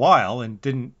that took a while and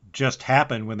didn't just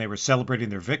happen when they were celebrating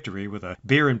their victory with a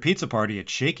beer and pizza party at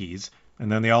Shakey's.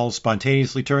 And then they all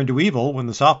spontaneously turned to evil when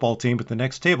the softball team at the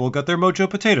next table got their mojo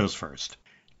potatoes first.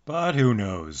 But who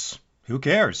knows? Who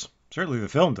cares? Certainly the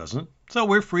film doesn't. So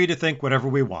we're free to think whatever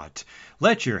we want.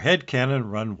 Let your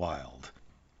headcanon run wild.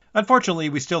 Unfortunately,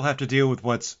 we still have to deal with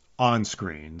what's on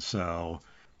screen, so...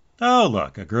 Oh,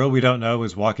 look, a girl we don't know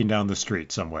is walking down the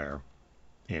street somewhere.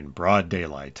 In broad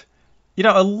daylight. You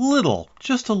know,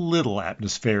 just a little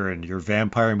atmosphere in your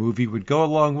vampire movie would go a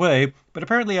long way, but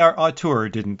apparently our auteur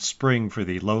didn't spring for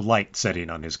the low light setting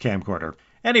on his camcorder.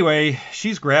 Anyway,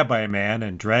 she's grabbed by a man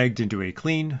and dragged into a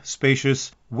clean,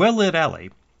 spacious, well-lit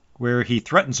alley, where he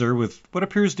threatens her with what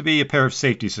appears to be a pair of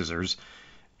safety scissors,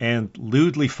 and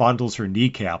lewdly fondles her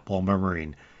kneecap while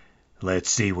murmuring, "Let's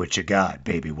see what you got,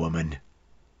 baby woman."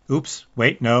 Oops,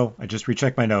 wait, no, I just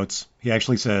rechecked my notes. He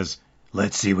actually says,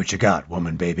 "Let's see what you got,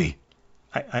 woman baby."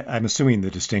 I'm assuming the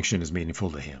distinction is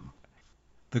meaningful to him.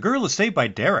 The girl is saved by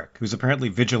Derek, who's apparently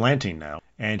vigilanting now,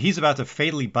 and he's about to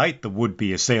fatally bite the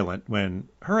would-be assailant when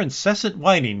her incessant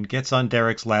whining gets on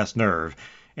Derek's last nerve,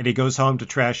 and he goes home to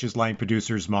trash his line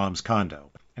producer's mom's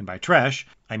condo. And by trash,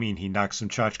 I mean he knocks some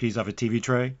tchotchkes off a TV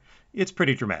tray. It's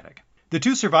pretty dramatic. The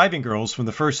two surviving girls from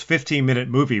the first 15-minute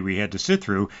movie we had to sit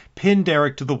through pin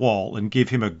Derek to the wall and give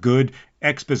him a good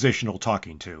expositional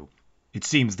talking to. It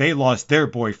seems they lost their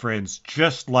boyfriends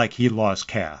just like he lost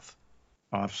Kath.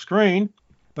 Off screen.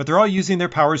 But they're all using their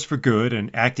powers for good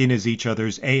and acting as each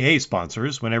other's AA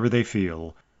sponsors whenever they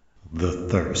feel the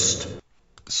thirst.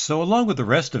 So along with the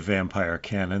rest of vampire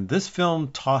canon, this film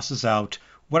tosses out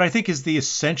what I think is the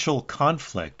essential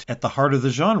conflict at the heart of the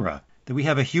genre. That we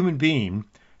have a human being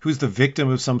who's the victim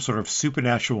of some sort of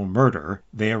supernatural murder.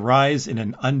 They arise in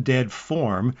an undead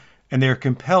form, and they are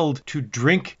compelled to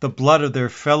drink the blood of their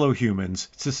fellow humans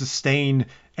to sustain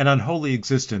an unholy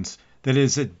existence that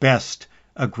is at best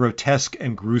a grotesque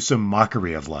and gruesome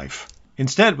mockery of life.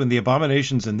 Instead, when the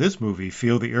abominations in this movie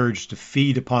feel the urge to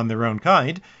feed upon their own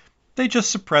kind, they just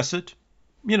suppress it,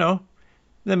 then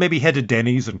maybe head to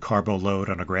Denny's and carbo load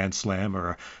on a Grand Slam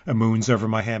or a Moons Over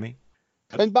my hammy.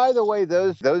 And by the way,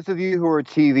 those of you who are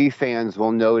TV fans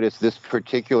will notice this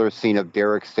particular scene of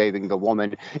Derek saving the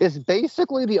woman is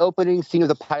basically the opening scene of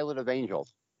the pilot of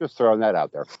Angels. Just throwing that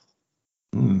out there.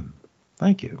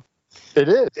 Thank you. It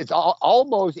is. It's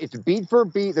almost, it's beat for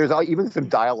beat. There's even some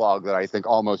dialogue that I think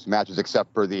almost matches,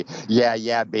 except for the,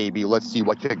 yeah, baby, let's see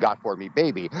what you got for me,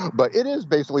 baby. But it is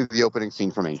basically the opening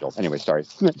scene from Angels. Anyway, sorry.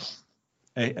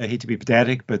 I hate to be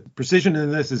pedantic, but precision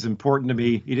in this is important to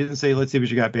me. He didn't say, "Let's see what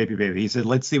you got, baby, baby." He said,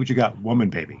 "Let's see what you got, woman,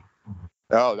 baby."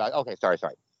 Oh, okay. Sorry.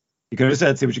 He could have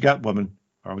said, "See what you got, woman,"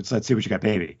 or "Let's see what you got,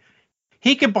 baby."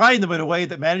 He combined them in a way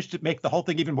that managed to make the whole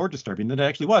thing even more disturbing than it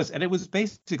actually was, and it was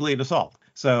basically an assault.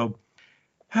 So,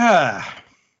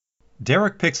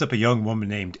 Derek picks up a young woman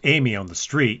named Amy on the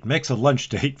street, makes a lunch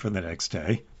date for the next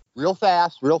day. Real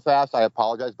fast. I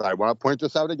apologize, but I want to point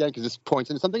this out again because this points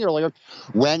into something earlier.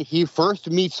 When he first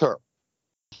meets her,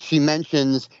 she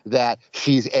mentions that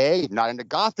she's not into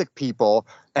Gothic people.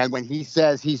 And when he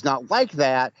says he's not like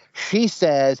that, she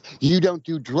says, "You don't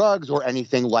do drugs or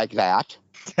anything like that."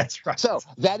 That's right. So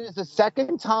that is the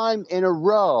second time in a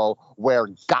row where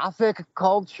Gothic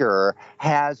culture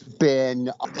has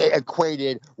been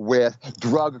equated with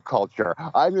drug culture.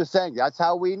 I'm just saying that's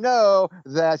how we know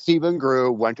that Stephen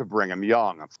Groo went to Brigham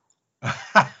Young.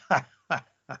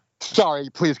 Sorry,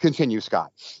 please continue,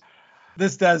 Scott.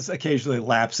 This does occasionally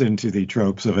lapse into the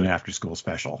tropes of an after-school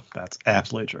special. That's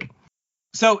absolutely true.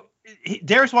 So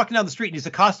Derek's walking down the street and he's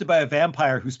accosted by a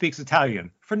vampire who speaks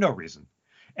Italian for no reason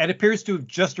and appears to have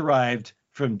just arrived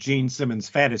from Gene Simmons'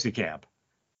 fantasy camp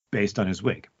based on his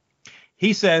wig.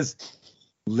 He says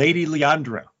Lady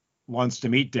Leandra wants to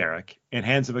meet Derek and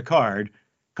hands him a card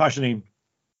cautioning,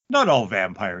 not all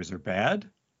vampires are bad.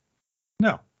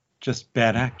 No, just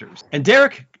bad actors. And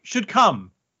Derek should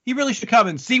come. He really should come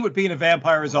and see what being a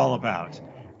vampire is all about.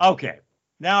 Okay,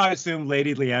 now I assume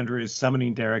Lady Leandra is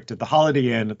summoning Derek to the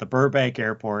Holiday Inn at the Burbank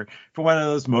Airport for one of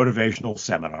those motivational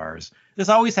seminars. This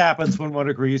always happens when one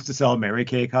agrees to sell Mary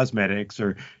Kay cosmetics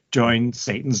or join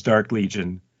Satan's Dark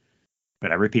Legion.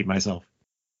 But I repeat myself.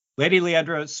 Lady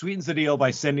Leandra sweetens the deal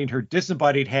by sending her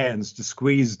disembodied hands to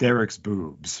squeeze Derek's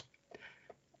boobs.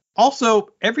 Also,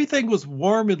 everything was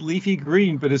warm and leafy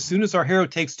green, but as soon as our hero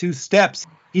takes 2 steps,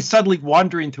 he's suddenly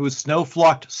wandering to a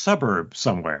snow-flocked suburb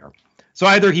somewhere. So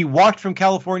either he walked from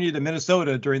California to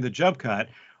Minnesota during the jump cut,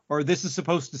 or this is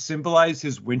supposed to symbolize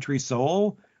his wintry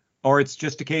soul, or it's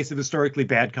just a case of historically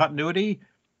bad continuity.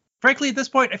 Frankly, at this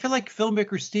point, I feel like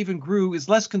filmmaker Stephen Groo is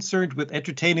less concerned with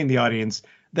entertaining the audience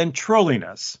than trolling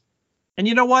us. And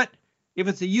you know what? If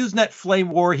it's a Usenet flame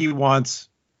war he wants,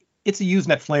 it's a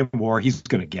Usenet flame war he's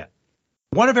going to get.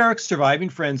 One of Eric's surviving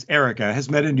friends, Erica, has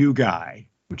met a new guy,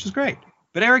 which is great.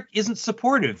 But Eric isn't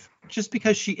supportive just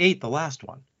because she ate the last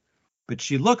one. But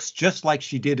she looks just like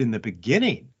she did in the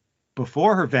beginning,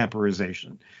 before her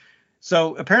vampirization.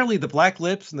 So apparently the black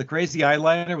lips and the crazy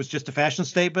eyeliner was just a fashion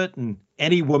statement, and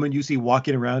any woman you see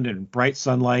walking around in bright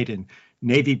sunlight and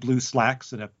navy blue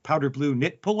slacks and a powder blue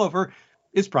knit pullover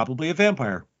is probably a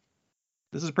vampire.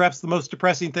 This is perhaps the most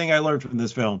depressing thing I learned from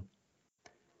this film.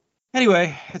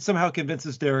 Anyway, it somehow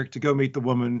convinces Derek to go meet the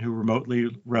woman who remotely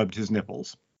rubbed his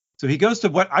nipples. So he goes to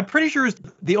what I'm pretty sure is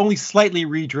the only slightly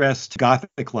redressed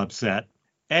Gothic club set,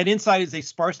 and inside is a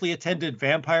sparsely attended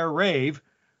vampire rave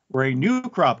where a new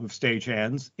crop of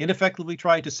stagehands ineffectively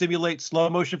try to simulate slow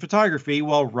motion photography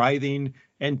while writhing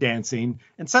and dancing.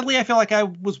 And suddenly I feel like I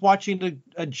was watching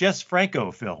a Jess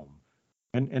Franco film,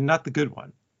 and not the good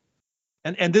one.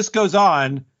 And this goes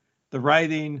on, the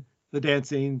writhing, the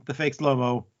dancing, the fake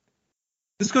slow-mo.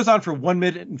 This goes on for 1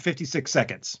 minute and 56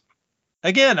 seconds.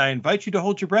 Again, I invite you to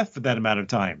hold your breath for that amount of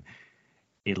time.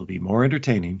 It'll be more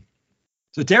entertaining.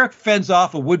 So Derek fends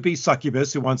off a would-be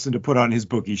succubus who wants him to put on his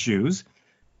boogie shoes.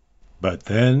 But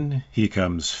then he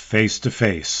comes face to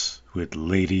face with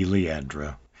Lady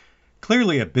Leandra.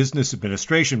 Clearly a business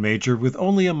administration major with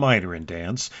only a minor in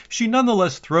dance, she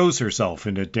nonetheless throws herself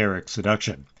into Derek's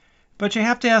seduction. But you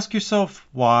have to ask yourself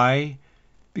why?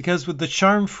 Because with the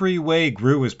charm-free way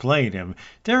Groo is playing him,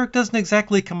 Derek doesn't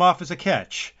exactly come off as a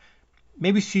catch.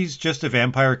 Maybe she's just a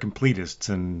vampire completist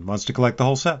and wants to collect the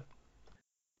whole set.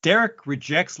 Derek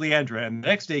rejects Leandra and the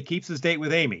next day keeps his date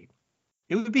with Amy.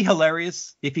 It would be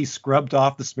hilarious if he scrubbed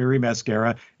off the smeary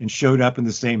mascara and showed up in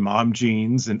the same mom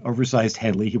jeans and oversized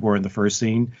Henley he wore in the first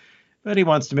scene, but he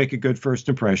wants to make a good first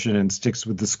impression and sticks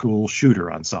with the school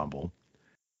shooter ensemble.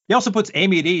 He also puts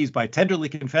Amy at ease by tenderly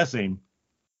confessing,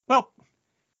 well,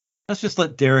 let's just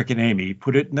let Derek and Amy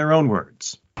put it in their own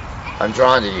words. I'm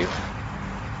drawn to you.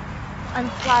 I'm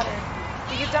flattered,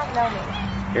 but you don't know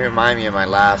me. You remind me of my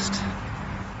last.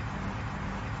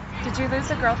 Did you lose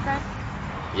a girlfriend?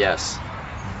 Yes.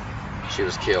 She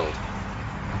was killed.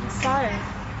 I'm sorry.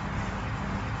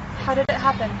 How did it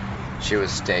happen? She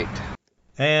was staked.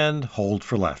 And hold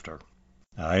for laughter.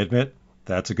 I admit,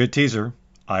 that's a good teaser.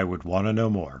 I would want to know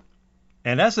more.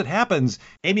 And as it happens,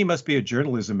 Amy must be a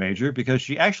journalism major because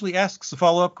she actually asks a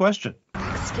follow-up question.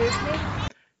 Excuse me?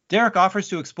 Derek offers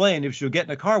to explain if she'll get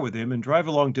in a car with him and drive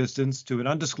a long distance to an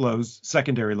undisclosed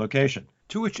secondary location.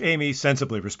 To which Amy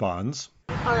sensibly responds,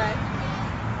 All right.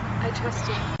 I trust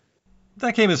you.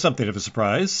 That came as something of a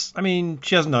surprise. I mean,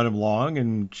 she hasn't known him long,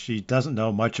 and she doesn't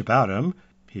know much about him.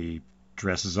 He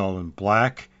dresses all in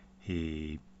black.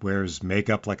 He wears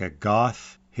makeup like a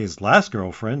goth. His last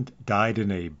girlfriend died in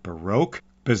a Baroque,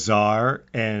 bizarre,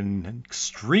 and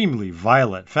extremely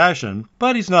violent fashion,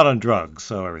 but he's not on drugs,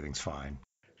 so everything's fine.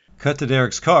 Cut to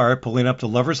Derek's car, pulling up to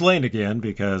Lover's Lane again,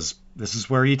 because this is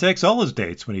where he takes all his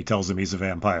dates when he tells them he's a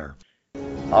vampire.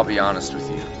 I'll be honest with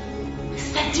you.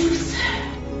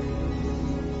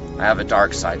 I have a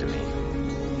dark side to me.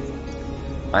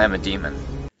 I am a demon.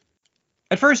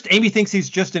 At first, Amy thinks he's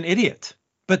just an idiot,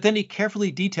 but then he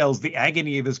carefully details the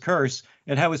agony of his curse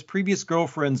and how his previous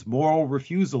girlfriend's moral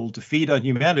refusal to feed on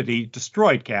humanity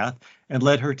destroyed Kath and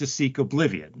led her to seek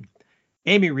oblivion.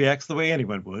 Amy reacts the way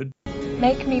anyone would.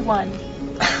 Make me one.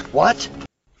 What?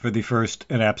 for the first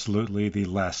and absolutely the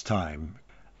last time.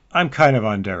 I'm kind of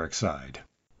on Derek's side.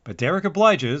 But Derek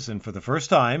obliges, and for the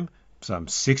first time, some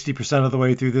 60% of the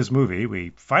way through this movie,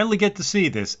 we finally get to see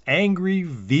this angry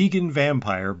vegan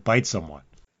vampire bite someone.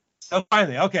 So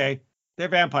finally, okay, they're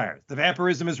vampires. The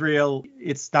vampirism is real.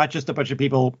 It's not just a bunch of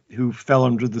people who fell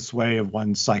under the sway of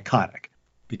one psychotic.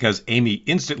 Because Amy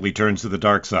instantly turns to the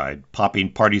dark side,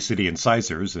 popping Party City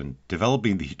incisors and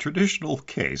developing the traditional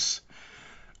case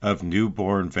of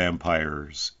newborn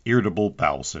vampires' irritable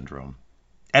bowel syndrome.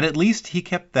 And at least he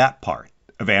kept that part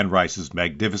of Anne Rice's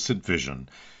magnificent vision,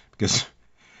 because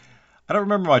I don't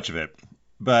remember much of it,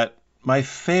 but my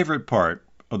favorite part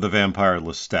of the vampire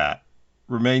Lestat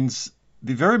remains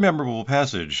the very memorable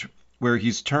passage where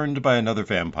he's turned by another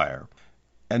vampire,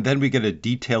 and then we get a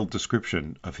detailed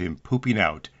description of him pooping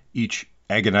out each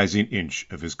agonizing inch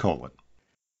of his colon.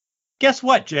 Guess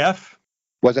what, Jeff?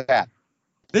 What's that?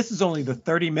 This is only the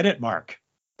 30-minute mark.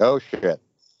 Oh, shit.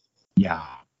 Yeah.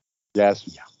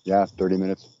 Yes. Yeah, 30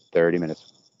 minutes. 30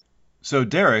 minutes. So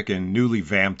Derek and newly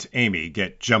vamped Amy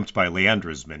get jumped by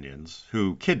Leandra's minions,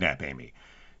 who kidnap Amy.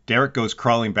 Derek goes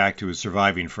crawling back to his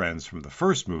surviving friends from the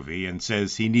first movie and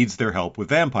says he needs their help with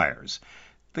vampires.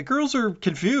 The girls are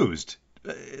confused.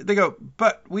 They go,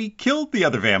 but we killed the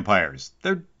other vampires.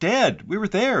 They're dead. We were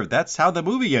there. That's how the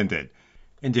movie ended.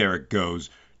 And Derek goes,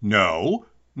 no.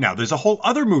 Now there's a whole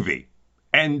other movie.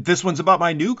 And this one's about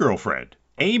my new girlfriend,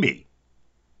 Amy.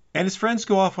 And his friends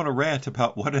go off on a rant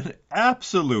about what an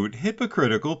absolute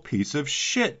hypocritical piece of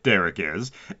shit Derek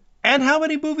is. And how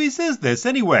many movies is this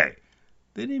anyway?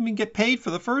 They didn't even get paid for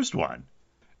the first one.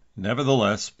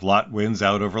 Nevertheless, plot wins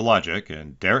out over logic,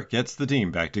 and Derek gets the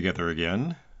team back together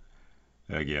again.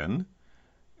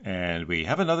 And we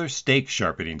have another steak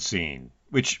sharpening scene,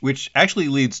 which actually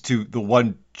leads to the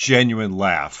one genuine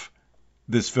laugh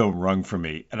this film wrung from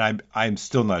me, and I'm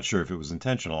still not sure if it was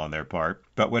intentional on their part,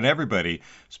 but when everybody,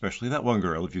 especially that one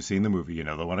girl, if you've seen the movie, you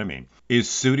know the one I mean, is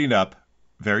suiting up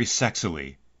very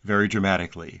sexily, very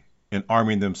dramatically, and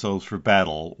arming themselves for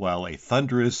battle while a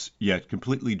thunderous yet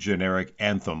completely generic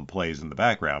anthem plays in the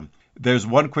background, there's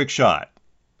one quick shot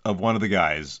of one of the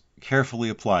guys carefully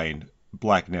applying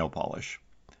black nail polish.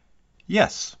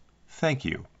 Yes, thank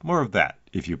you. More of that,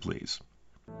 if you please.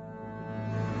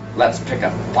 Let's pick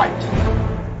a fight.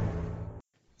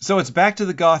 So it's back to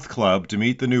the goth club to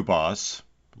meet the new boss,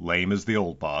 lame as the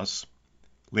old boss.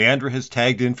 Leandra has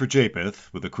tagged in for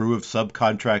Japheth with a crew of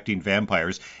subcontracting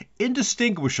vampires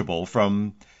indistinguishable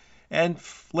from, and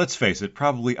let's face it,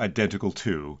 probably identical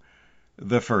to,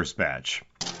 the first batch.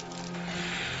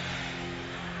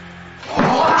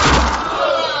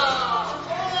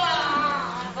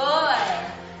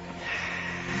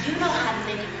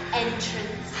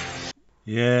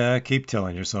 Yeah, keep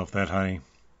telling yourself that, honey.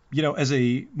 You know, as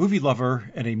a movie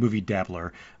lover and a movie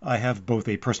dabbler, I have both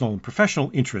a personal and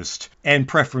professional interest and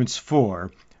preference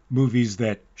for movies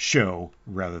that show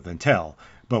rather than tell.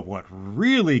 But what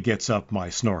really gets up my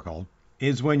snorkel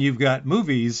is when you've got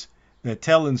movies that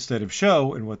tell instead of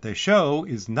show, and what they show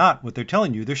is not what they're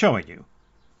telling you they're showing you.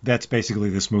 That's basically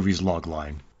this movie's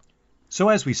logline. So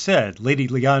as we said, Lady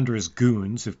Leandra's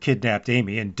goons have kidnapped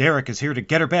Amy, and Derek is here to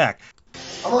get her back.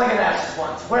 I'm looking at this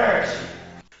once. Where is she?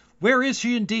 Where is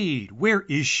she indeed? Where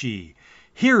is she?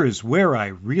 Here is where I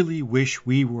really wish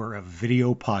we were a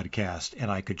video podcast and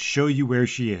I could show you where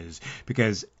she is.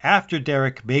 Because after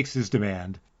Derek makes his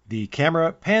demand, the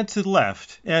camera pans to the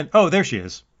left and, oh, there she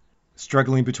is,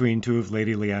 struggling between two of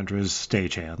Lady Leandra's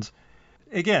stagehands.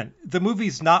 Again, the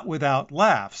movie's not without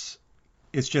laughs.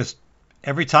 It's just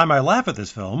every time I laugh at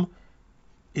this film,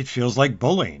 it feels like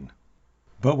bullying.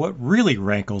 But what really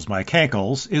rankles my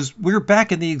cankles is we're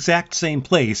back in the exact same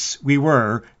place we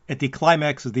were at the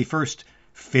climax of the first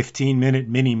 15-minute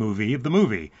mini-movie of the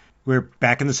movie. We're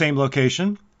back in the same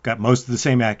location, got most of the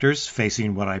same actors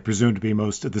facing what I presume to be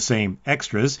most of the same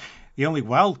extras. The only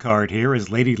wild card here is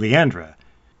Lady Leandra.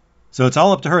 So it's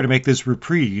all up to her to make this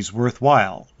reprise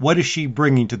worthwhile. What is she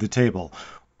bringing to the table?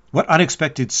 What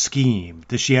unexpected scheme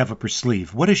does she have up her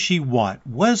sleeve? What does she want?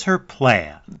 What is her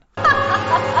plan?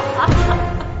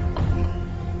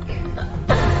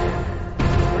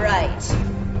 Right.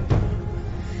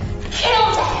 Kill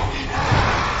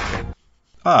them!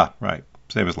 Ah, right.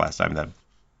 Same as last time then.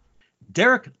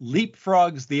 Derek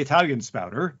leapfrogs the Italian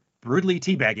spouter, brutally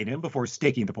teabagging him before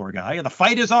staking the poor guy, and the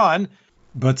fight is on.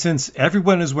 But since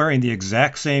everyone is wearing the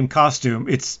exact same costume,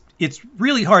 it's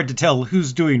really hard to tell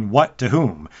who's doing what to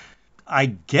whom. I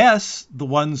guess the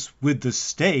ones with the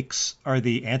stakes are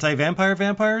the anti-vampire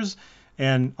vampires,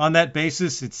 and on that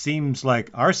basis, it seems like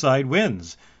our side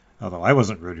wins, although I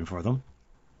wasn't rooting for them.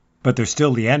 But there's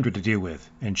still Leandra to deal with,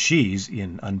 and she's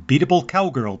in unbeatable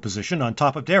cowgirl position on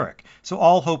top of Derek, so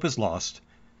all hope is lost.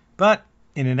 But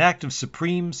in an act of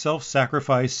supreme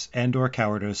self-sacrifice and or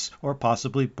cowardice, or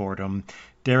possibly boredom,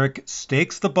 Derek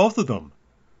stakes the both of them.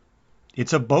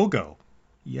 It's a BOGO.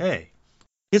 Yay.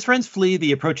 His friends flee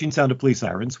the approaching sound of police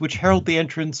sirens, which herald the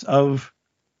entrance of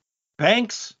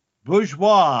Banks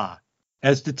Bourgeois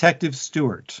as Detective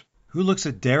Stewart, who looks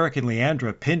at Derek and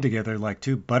Leandra pinned together like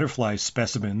two butterfly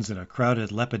specimens in a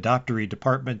crowded Lepidoptery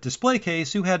department display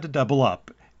case who had to double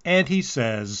up. And he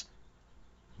says,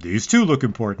 "These two look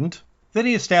important." Then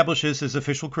he establishes his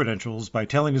official credentials by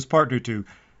telling his partner to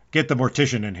get the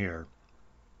mortician in here.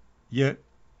 You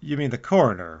mean the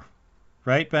coroner,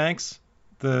 right, Banks?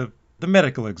 The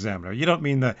medical examiner. You don't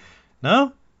mean the...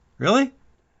 No? Really?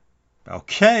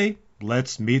 Okay,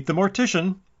 let's meet the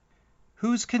mortician,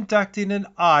 who's conducting an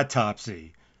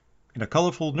autopsy in a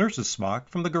colorful nurse's smock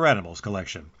from the Garanimals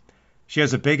collection. She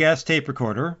has a big-ass tape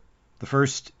recorder, the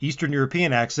first Eastern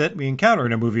European accent we encounter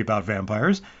in a movie about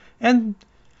vampires, and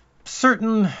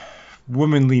certain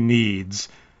womanly needs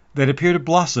that appear to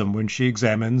blossom when she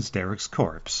examines Derek's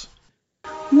corpse.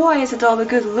 Why is it all the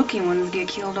good-looking ones get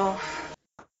killed off?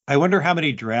 I wonder how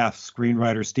many drafts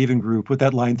screenwriter Stephen Groo put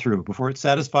that line through before it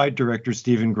satisfied director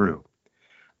Stephen Groo.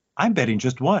 I'm betting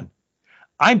just one.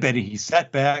 I'm betting he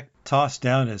sat back, tossed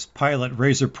down his pilot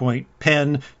razor point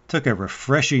pen, took a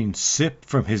refreshing sip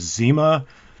from his Zima,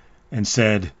 and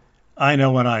said, "I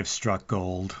know when I've struck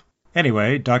gold."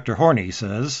 Anyway, Dr. Horney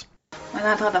says, Well,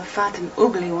 I'd rather fat and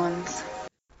ugly ones.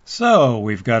 So,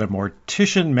 we've got a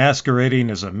mortician masquerading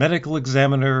as a medical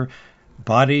examiner,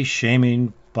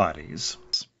 body-shaming bodies.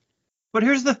 But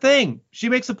here's the thing. She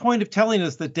makes a point of telling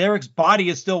us that Derek's body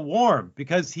is still warm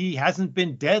because he hasn't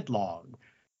been dead long.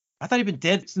 I thought he'd been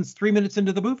dead since 3 minutes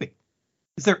into the movie.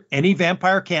 Is there any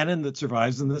vampire canon that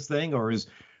survives in this thing, or is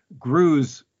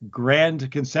Groo's grand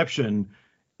conception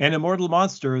an immortal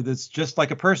monster that's just like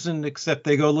a person, except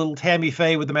they go a little Tammy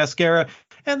Faye with the mascara,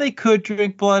 and they could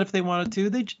drink blood if they wanted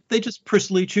to. They just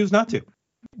personally choose not to.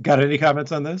 Got any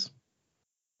comments on this?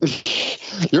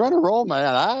 You're on a roll,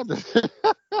 man.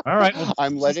 All right.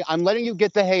 I'm letting you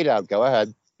get the hate out. Go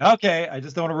ahead. Okay, I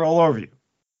just don't want to roll over you.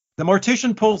 The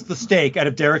mortician pulls the stake out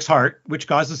of Derek's heart, which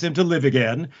causes him to live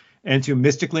again and to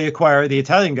mystically acquire the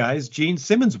Italian guy's Gene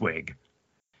Simmons wig.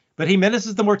 But he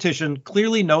menaces the mortician,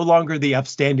 clearly no longer the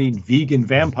upstanding vegan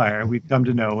vampire we've come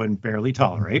to know and barely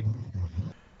tolerate.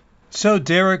 So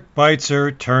Derek bites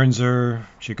her, turns her.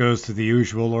 She goes through the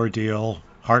usual ordeal.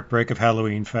 Heartbreak of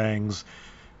Halloween fangs,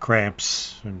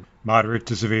 cramps, and moderate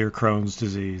to severe Crohn's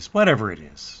disease, whatever it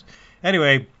is.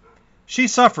 Anyway,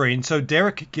 she's suffering, so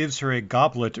Derek gives her a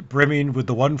goblet brimming with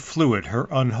the one fluid her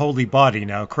unholy body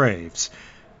now craves.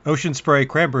 Ocean Spray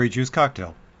cranberry juice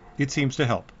cocktail. It seems to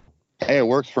help. Hey, it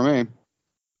works for me.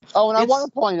 Oh, and I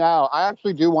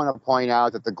actually do want to point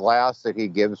out that the glass that he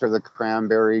gives her, the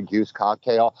cranberry juice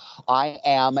cocktail, I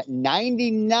am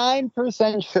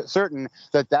 99% certain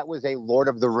that was a Lord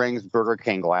of the Rings Burger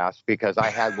King glass, because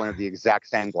I had one of the exact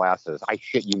same glasses. I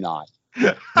shit you not.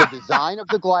 The design of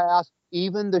the glass,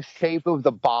 even the shape of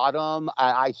the bottom,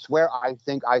 I swear I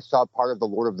think I saw part of the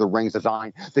Lord of the Rings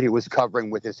design that he was covering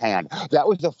with his hand. That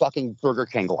was a fucking Burger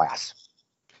King glass.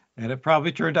 And it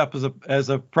probably turned up as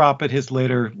a prop at his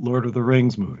later Lord of the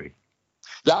Rings movie.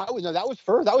 That was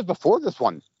before this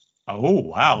one. Oh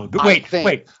wow! Wait.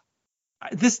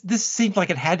 This seemed like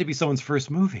it had to be someone's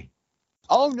first movie.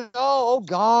 Oh no! Oh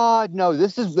God! No,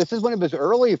 this is one of his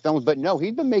early films. But no,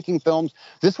 he'd been making films.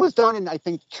 This was done in, I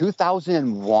think,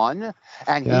 2001,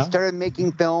 and he started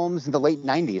making films in the late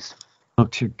 90s. Oh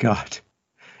dear God!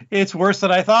 It's worse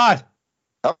than I thought.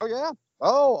 Oh yeah.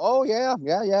 Oh yeah.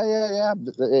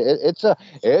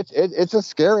 It's a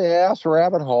scary ass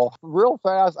rabbit hole. Real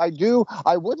fast, I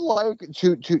would like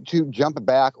to jump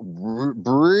back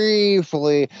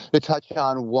briefly to touch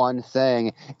on one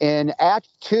thing. In Act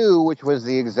 2, which was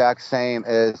the exact same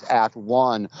as Act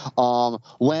 1,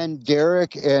 when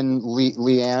Derek and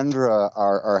Leandra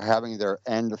are having their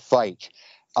end fight,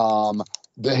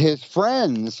 his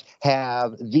friends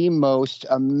have the most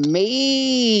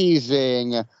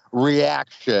amazing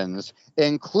reactions,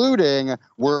 including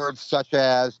words such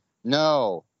as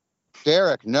 "No,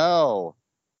 Derek, no,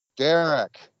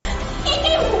 Derek.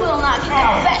 You will not get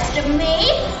the best of me."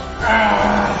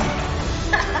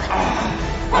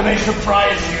 I may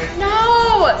surprise you.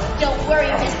 No! Don't worry,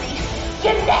 Missy.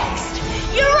 You're next.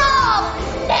 You're all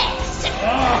next.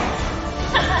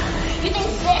 You think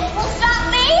this will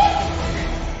stop me?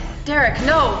 Derek,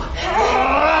 no.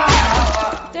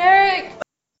 Derek!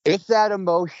 It's with that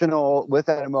emotion.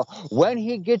 When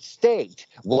he gets staked,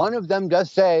 one of them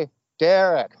does say,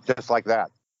 Derek, just like that.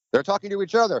 They're talking to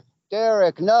each other.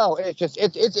 Derek, no,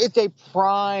 it's a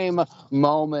prime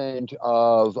moment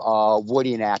of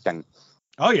Woodian acting.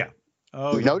 Oh yeah.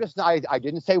 Oh yeah. Notice I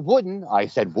didn't say wooden, I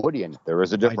said Woodian. There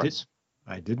is a difference.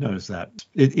 I did notice that.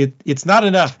 It's not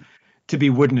enough to be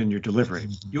wooden in your delivery.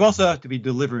 You also have to be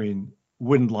delivering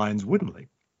wooden lines woodenly.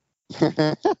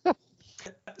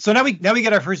 So now we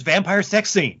get our first vampire sex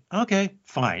scene. Okay,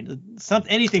 fine.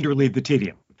 Anything to relieve the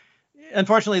tedium.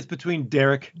 Unfortunately, it's between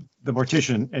Derek, the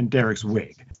mortician, and Derek's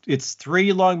wig. It's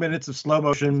 3 long minutes of slow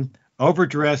motion,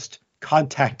 overdressed,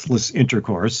 contactless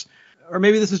intercourse. Or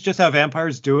maybe this is just how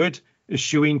vampires do it.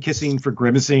 Eschewing kissing for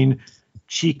grimacing,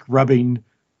 cheek rubbing,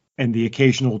 and the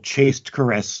occasional chaste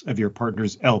caress of your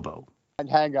partner's elbow. And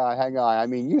hang on. I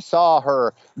mean, you saw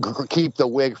her keep the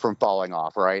wig from falling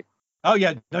off, right? Oh,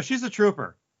 yeah. No, she's a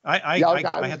trooper. I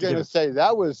was going to say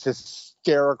that was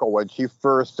hysterical when she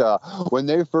first, when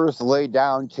they first laid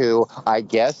down to, I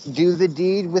guess, do the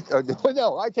deed with.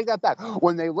 No, I take that back.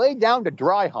 When they laid down to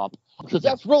dry hump, because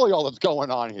that's really all that's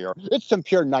going on here. It's some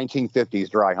pure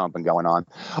 1950s dry humping going on.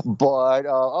 But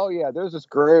oh yeah, there's this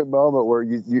great moment where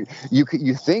you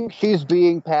think she's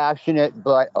being passionate,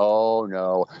 but oh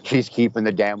no, she's keeping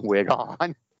the damn wig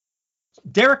on.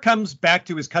 Derek comes back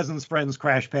to his cousin's friend's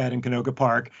crash pad in Canoga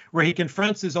Park, where he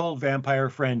confronts his old vampire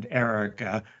friend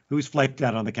Erica, who's flaked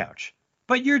out on the couch.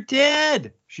 But you're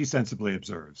dead, she sensibly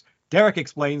observes. Derek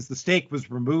explains the stake was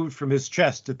removed from his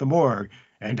chest at the morgue,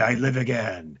 and I live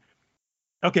again.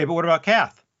 Okay, but what about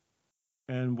Kath?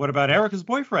 And what about Erica's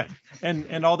boyfriend?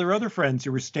 And all their other friends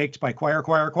who were staked by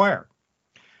choir?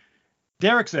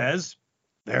 Derek says,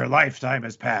 their lifetime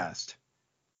has passed.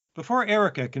 Before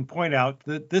Erica can point out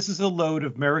that this is a load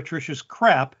of meretricious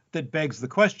crap that begs the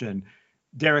question,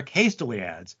 Derek hastily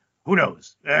adds, who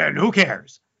knows, and who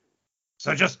cares?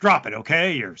 So just drop it,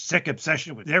 okay? Your sick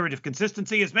obsession with narrative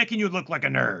consistency is making you look like a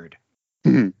nerd.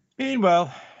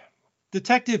 Meanwhile,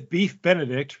 Detective Beef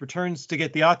Benedict returns to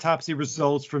get the autopsy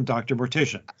results from Dr.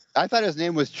 Mortician. I thought his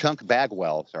name was Chunk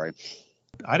Bagwell, sorry.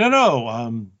 I don't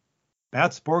know.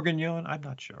 Bats Bourguignon? I'm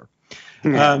not sure.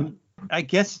 I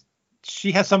guess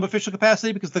she has some official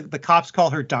capacity because the cops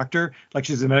call her doctor, like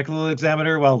she's a medical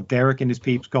examiner, while Derek and his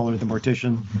peeps call her the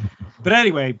mortician. But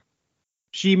anyway,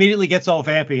 she immediately gets all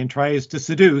vampy and tries to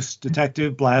seduce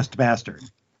Detective Blast Bastard.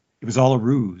 It was all a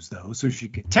ruse, though, so she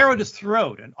could tear out his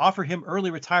throat and offer him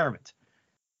early retirement.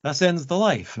 Thus ends the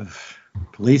life of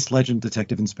police legend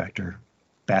Detective Inspector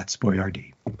Bats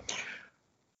Boyardee.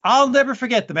 I'll never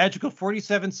forget the magical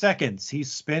 47 seconds he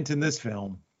spent in this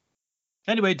film.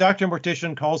 Anyway, Dr.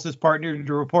 Mortician calls his partner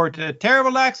to report a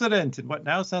terrible accident in what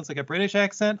now sounds like a British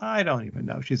accent. I don't even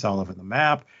know. She's all over the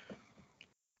map.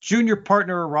 Junior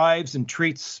partner arrives and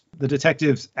treats the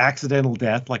detective's accidental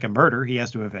death like a murder he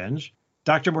has to avenge.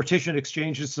 Dr. Mortician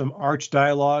exchanges some arch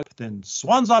dialogue, then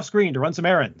swans off screen to run some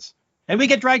errands. And we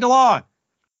get dragged along.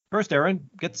 First errand,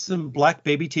 get some black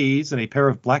baby tees and a pair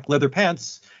of black leather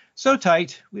pants. So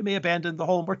tight, we may abandon the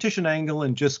whole Mortician angle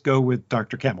and just go with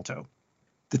Dr. Cameltoe.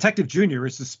 Detective Junior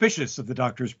is suspicious of the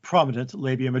doctor's prominent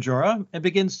labia majora and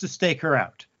begins to stake her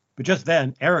out. But just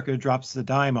then, Erica drops the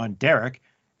dime on Derek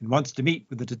and wants to meet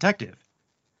with the detective.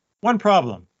 One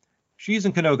problem. She's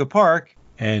in Canoga Park,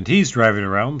 and he's driving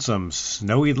around some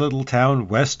snowy little town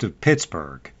west of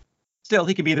Pittsburgh. Still,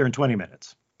 he can be there in 20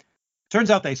 minutes. Turns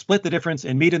out they split the difference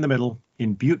and meet in the middle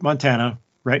in Butte, Montana,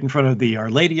 right in front of the Our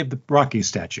Lady of the Rockies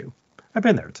statue. I've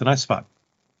been there. It's a nice spot.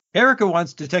 Erica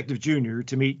wants Detective Junior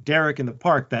to meet Derek in the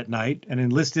park that night and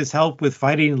enlist his help with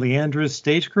fighting Leandra's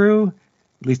stage crew.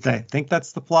 At least I think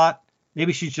that's the plot.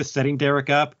 Maybe she's just setting Derek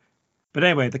up. But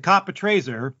anyway, the cop betrays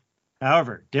her.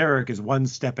 However, Derek is one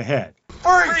step ahead.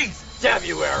 Freeze! Damn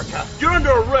you, Erica! You're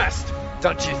under arrest!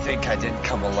 Don't you think I didn't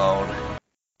come alone?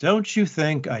 Don't you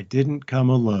think I didn't come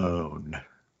alone?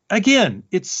 Again,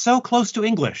 it's so close to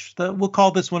English that we'll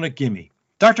call this one a gimme.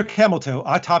 Dr. Cameltoe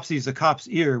autopsies a cop's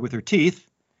ear with her teeth.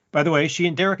 By the way, she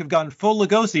and Derek have gone full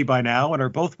Lugosi by now and are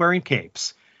both wearing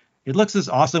capes. It looks as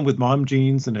awesome with mom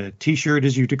jeans and a t-shirt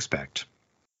as you'd expect.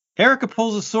 Erica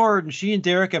pulls a sword and she and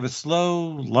Derek have a slow,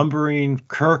 lumbering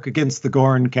Kirk against the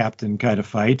Gorn captain kind of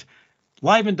fight,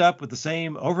 livened up with the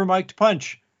same over-mic'd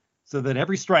punch, so that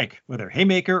every strike, whether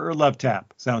haymaker or love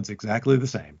tap, sounds exactly the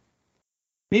same.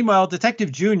 Meanwhile, Detective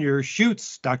Junior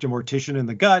shoots Dr. Mortician in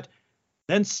the gut,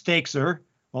 then stakes her,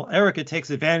 while Erica takes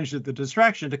advantage of the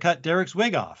distraction to cut Derek's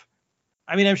wig off.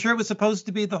 I mean, I'm sure it was supposed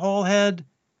to be the whole head.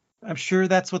 I'm sure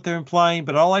that's what they're implying,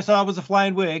 but all I saw was a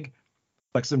flying wig.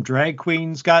 Like some drag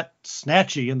queens got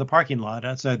snatchy in the parking lot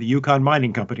outside the Yukon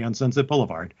Mining Company on Sunset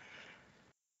Boulevard.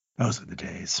 Those were the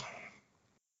days.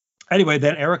 Anyway,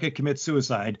 then Erica commits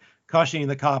suicide, cautioning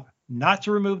the cop not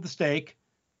to remove the stake.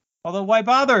 Although why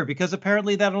bother? Because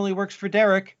apparently that only works for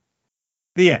Derek.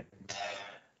 The end.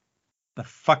 The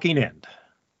fucking end.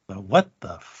 What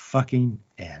the fucking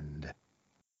end?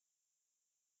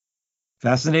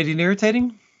 Fascinating,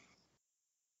 irritating?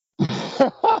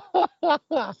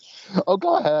 Oh,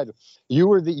 go ahead. You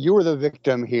were the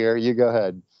victim here. You go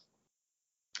ahead.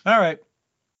 All right.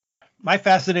 My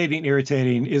fascinating,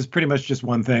 irritating is pretty much just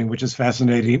one thing, which is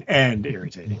fascinating and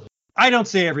irritating. I don't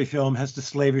say every film has to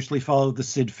slavishly follow the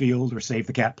Sid Field or Save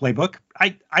the Cat playbook.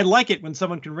 I like it when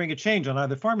someone can bring a change on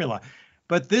either formula.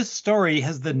 But this story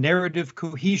has the narrative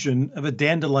cohesion of a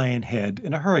dandelion head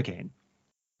in a hurricane.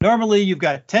 Normally, you've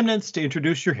got 10 minutes to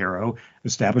introduce your hero,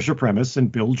 establish your premise,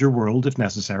 and build your world if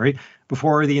necessary,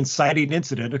 before the inciting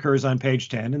incident occurs on page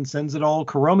 10 and sends it all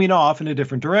caroming off in a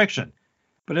different direction.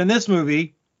 But in this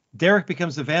movie, Derek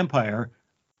becomes a vampire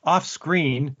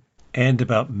off-screen. And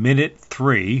about minute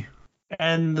 3.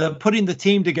 And the putting the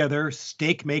team together,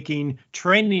 stake-making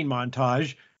training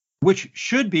montage, which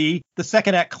should be the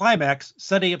second act climax,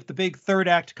 setting up the big third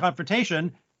act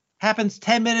confrontation, happens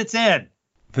 10 minutes in.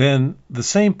 Then the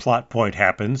same plot point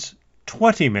happens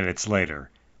 20 minutes later.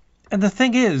 And the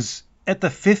thing is, at the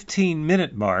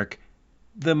 15-minute mark,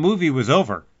 the movie was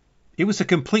over. It was a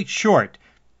complete short.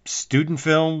 Student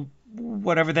film,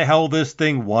 whatever the hell this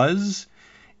thing was.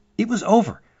 It was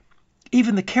over.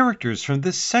 Even the characters from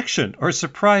this section are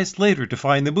surprised later to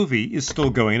find the movie is still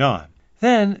going on.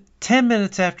 Then, 10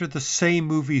 minutes after the same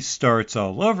movie starts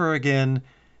all over again,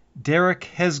 Derek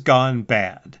has gone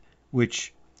bad,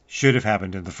 which should have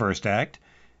happened in the first act.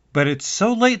 But it's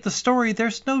so late in the story,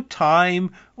 there's no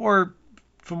time or,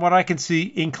 from what I can see,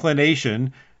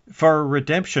 inclination for a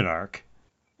redemption arc.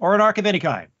 Or an arc of any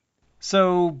kind.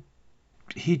 So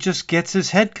he just gets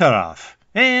his head cut off.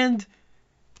 And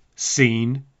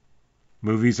scene.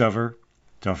 Movie's over.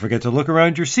 Don't forget to look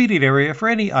around your seating area for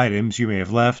any items you may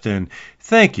have left, and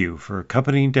thank you for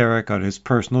accompanying Derek on his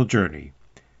personal journey.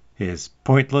 His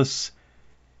pointless,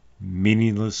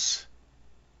 meaningless,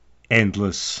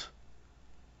 endless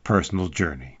personal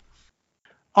journey.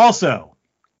 Also,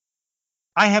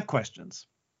 I have questions.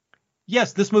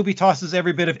 Yes, this movie tosses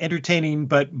every bit of entertaining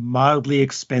but mildly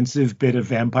expensive bit of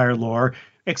vampire lore,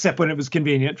 except when it was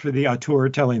convenient for the auteur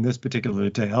telling this particular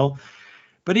tale.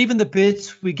 But even the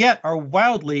bits we get are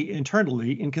wildly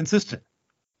internally inconsistent.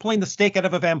 Pulling the stake out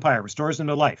of a vampire restores him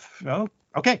to life. Oh,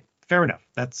 okay, fair enough.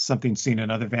 That's something seen in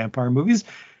other vampire movies.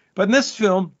 But in this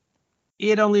film,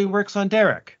 it only works on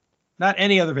Derek, not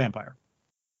any other vampire.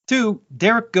 2,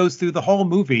 Derek goes through the whole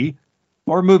movie,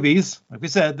 or movies, like we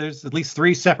said, there's at least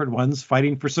 3 separate ones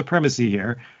fighting for supremacy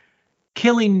here,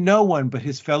 killing no one but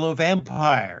his fellow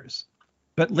vampires.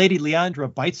 But Lady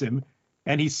Leandra bites him,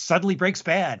 and he suddenly breaks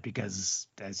bad because,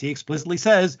 as he explicitly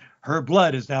says, her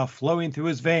blood is now flowing through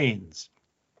his veins.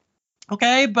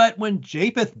 Okay, but when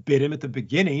Japheth bit him at the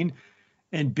beginning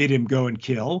and bid him go and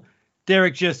kill,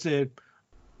 Derek just said,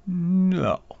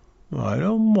 "No, I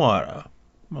don't wanna.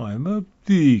 I'm a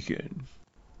vegan."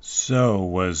 So,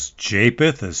 was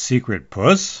Japheth a secret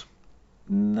puss?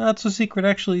 Not so secret,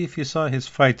 actually, if you saw his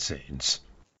fight scenes.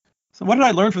 So what did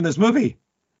I learn from this movie?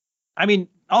 I mean,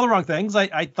 all the wrong things.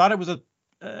 I thought it was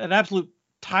an absolute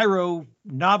tyro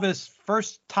novice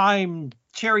first time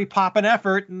cherry popping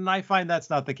effort, and I find that's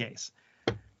not the case.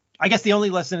 I guess the only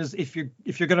lesson is if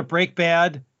you're going to break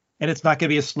bad, and it's not going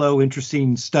to be a slow,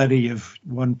 interesting study of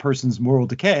one person's moral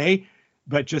decay,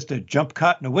 but just a jump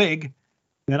cut and a wig,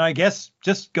 then I guess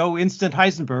just go instant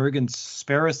Heisenberg and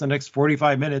spare us the next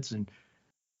 45 minutes and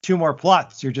 2 more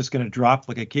plots you're just going to drop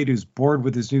like a kid who's bored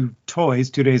with his new toys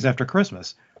 2 days after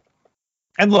Christmas.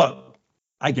 And look,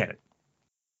 I get it.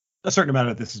 A certain amount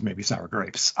of this is maybe sour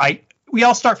grapes. We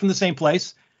all start from the same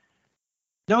place.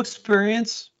 No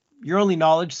experience, your only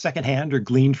knowledge secondhand or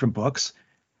gleaned from books.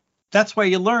 That's why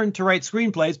you learn to write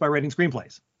screenplays by writing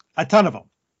screenplays. A ton of them.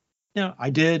 You know, I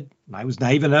did. I was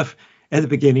naive enough at the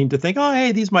beginning to think, oh,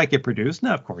 hey, these might get produced.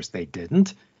 Now, of course, they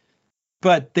didn't.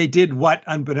 But they did what,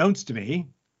 unbeknownst to me,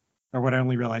 or what I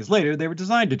only realized later, they were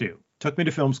designed to do. Took me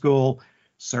to film school,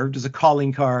 served as a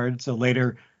calling card, so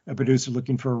later a producer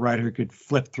looking for a writer could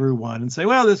flip through one and say,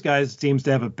 well, this guy seems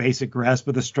to have a basic grasp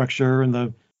of the structure and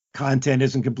the content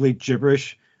isn't complete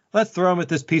gibberish. Let's throw him at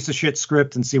this piece of shit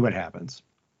script and see what happens.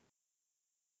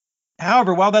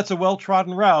 However, while that's a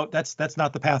well-trodden route, that's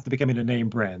not the path to becoming a name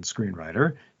brand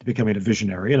screenwriter, to becoming a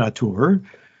visionary, an auteur,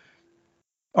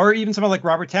 or even someone like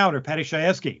Robert Towne or Patty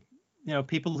Chayefsky,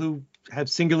 people who have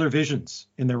singular visions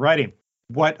in their writing.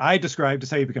 What I described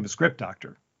is how you become a script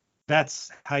doctor.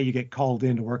 That's how you get called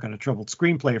in to work on a troubled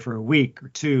screenplay for a week or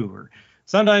 2, or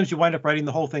sometimes you wind up writing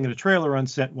the whole thing in a trailer on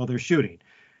set while they're shooting.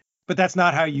 But that's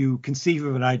not how you conceive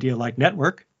of an idea like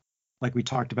Network, like we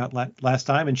talked about last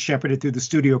time, and shepherd it through the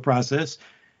studio process,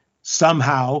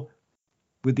 somehow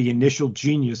with the initial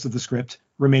genius of the script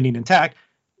remaining intact.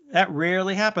 That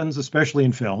rarely happens, especially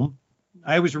in film.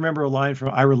 I always remember a line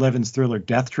from Ira Levin's thriller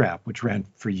Death Trap, which ran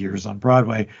for years on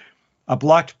Broadway. A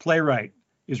blocked playwright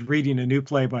is reading a new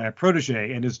play by a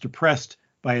protege and is depressed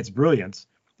by its brilliance,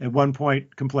 at one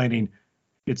point complaining,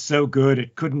 "It's so good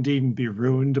it couldn't even be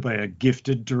ruined by a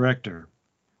gifted director."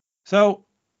 So,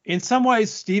 in some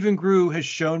ways, Stephen Groo has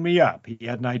shown me up. He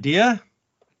had an idea,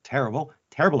 terrible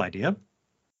idea,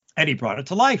 and he brought it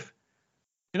to life.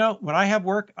 You know, when I have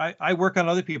work, I work on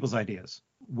other people's ideas.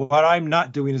 What I'm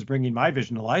not doing is bringing my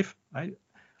vision to life. I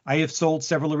have sold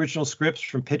several original scripts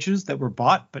from pitches that were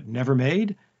bought but never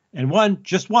made. And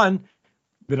just one,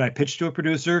 that I pitched to a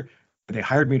producer. They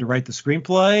hired me to write the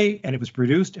screenplay, and it was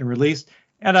produced and released,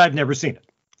 and I've never seen it.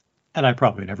 And I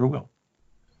probably never will.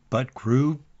 But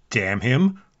Groo, damn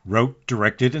him, wrote,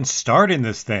 directed, and starred in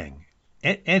this thing.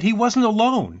 And he wasn't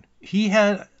alone. He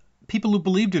had people who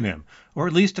believed in him, or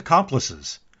at least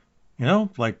accomplices. You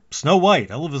know, like Snow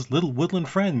White, all of his little woodland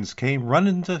friends came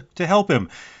running to help him.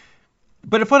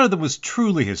 But if one of them was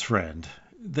truly his friend,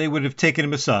 they would have taken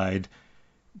him aside,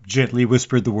 gently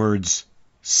whispered the words,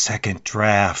 "second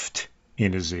draft,"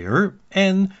 in his ear,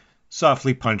 and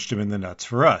softly punched him in the nuts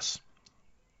for us.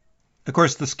 Of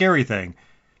course, the scary thing,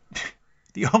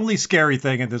 the only scary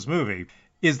thing in this movie,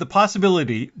 is the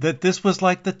possibility that this was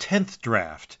like the 10th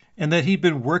draft, and that he'd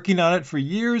been working on it for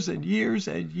years and years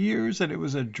and years, and it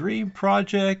was a dream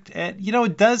project. And, you know,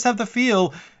 it does have the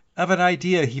feel of an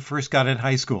idea he first got in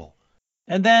high school.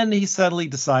 And then he suddenly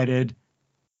decided,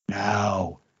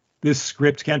 now, this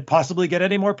script can't possibly get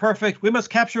any more perfect. We must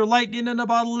capture lightning in a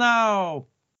bottle now.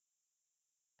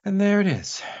 And there it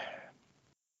is.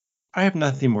 I have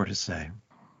nothing more to say.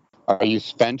 Are you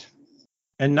spent?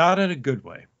 And not in a good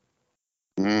way.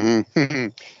 Mm-hmm.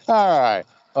 All right.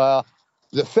 Well,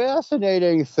 the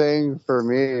fascinating thing for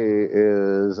me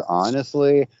is,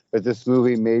 honestly, that this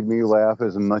movie made me laugh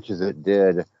as much as it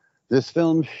did. This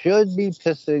film should be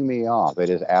pissing me off. It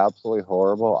is absolutely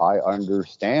horrible. I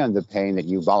understand the pain that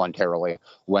you voluntarily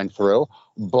went through,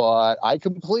 but I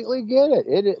completely get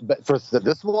it. But for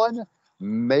this one,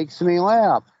 makes me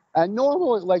laugh. And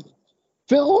normally, like,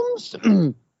 films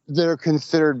that are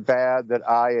considered bad that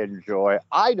I enjoy,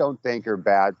 I don't think are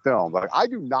bad films. Like, I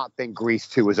do not think Grease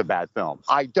 2 is a bad film.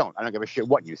 I don't give a shit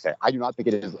what you say. I do not think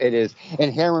it is. It is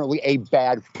inherently a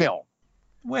bad film.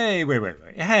 Wait.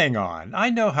 Hang on.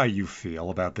 I know how you feel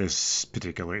about this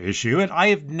particular issue, and I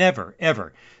have never,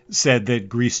 ever said that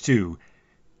Grease 2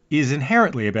 is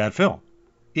inherently a bad film.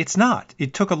 It's not.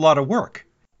 It took a lot of work.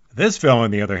 This film, on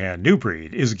the other hand, New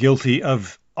Breed, is guilty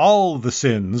of all the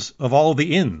sins of all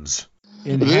the ins.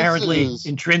 Inherently,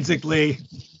 intrinsically,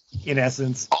 in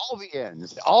essence. All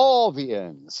the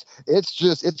ends.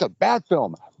 It's a bad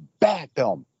film. Bad.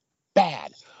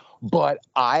 But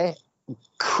I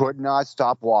could not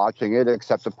stop watching it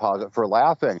except to pause it for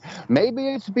laughing.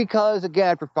 Maybe it's because,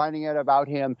 again, for finding out about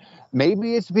him,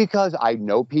 maybe it's because I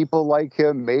know people like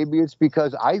him. Maybe it's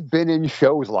because I've been in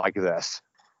shows like this.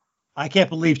 I can't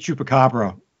believe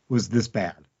Chupacabra was this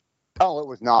bad. Oh, it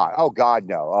was not. Oh, God,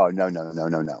 no. Oh, no.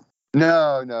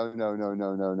 No,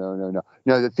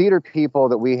 the theater people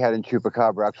that we had in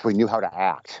Chupacabra actually knew how to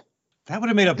act. That would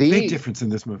have made a big difference in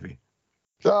this movie.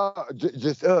 Okay,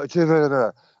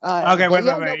 wait.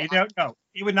 No,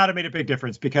 it would not have made a big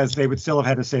difference because they would still have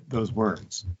had to say those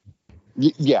words.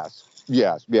 Yes.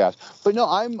 But no,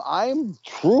 I'm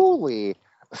truly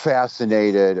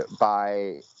fascinated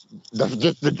by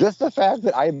just the fact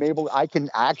that I can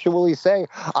actually say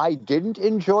I didn't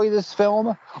enjoy this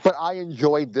film, but I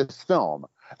enjoyed this film.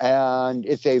 And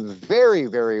it's a very,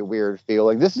 very weird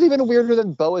feeling. This is even weirder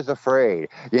than Beau is Afraid.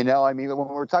 You know, I mean, when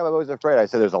we were talking about Beau is Afraid, I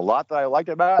said there's a lot that I liked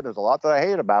about it. There's a lot that I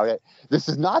hate about it. This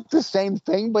is not the same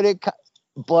thing, but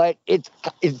it's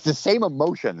the same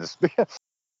emotions.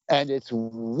 And it's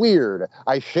weird.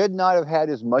 I should not have had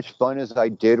as much fun as I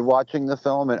did watching the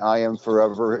film, and I am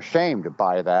forever ashamed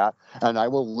by that. And I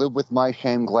will live with my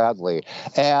shame gladly.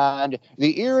 And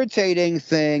the irritating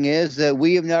thing is that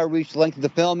we have now reached the length of the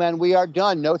film, and we are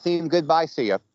done. No theme. Goodbye. See ya.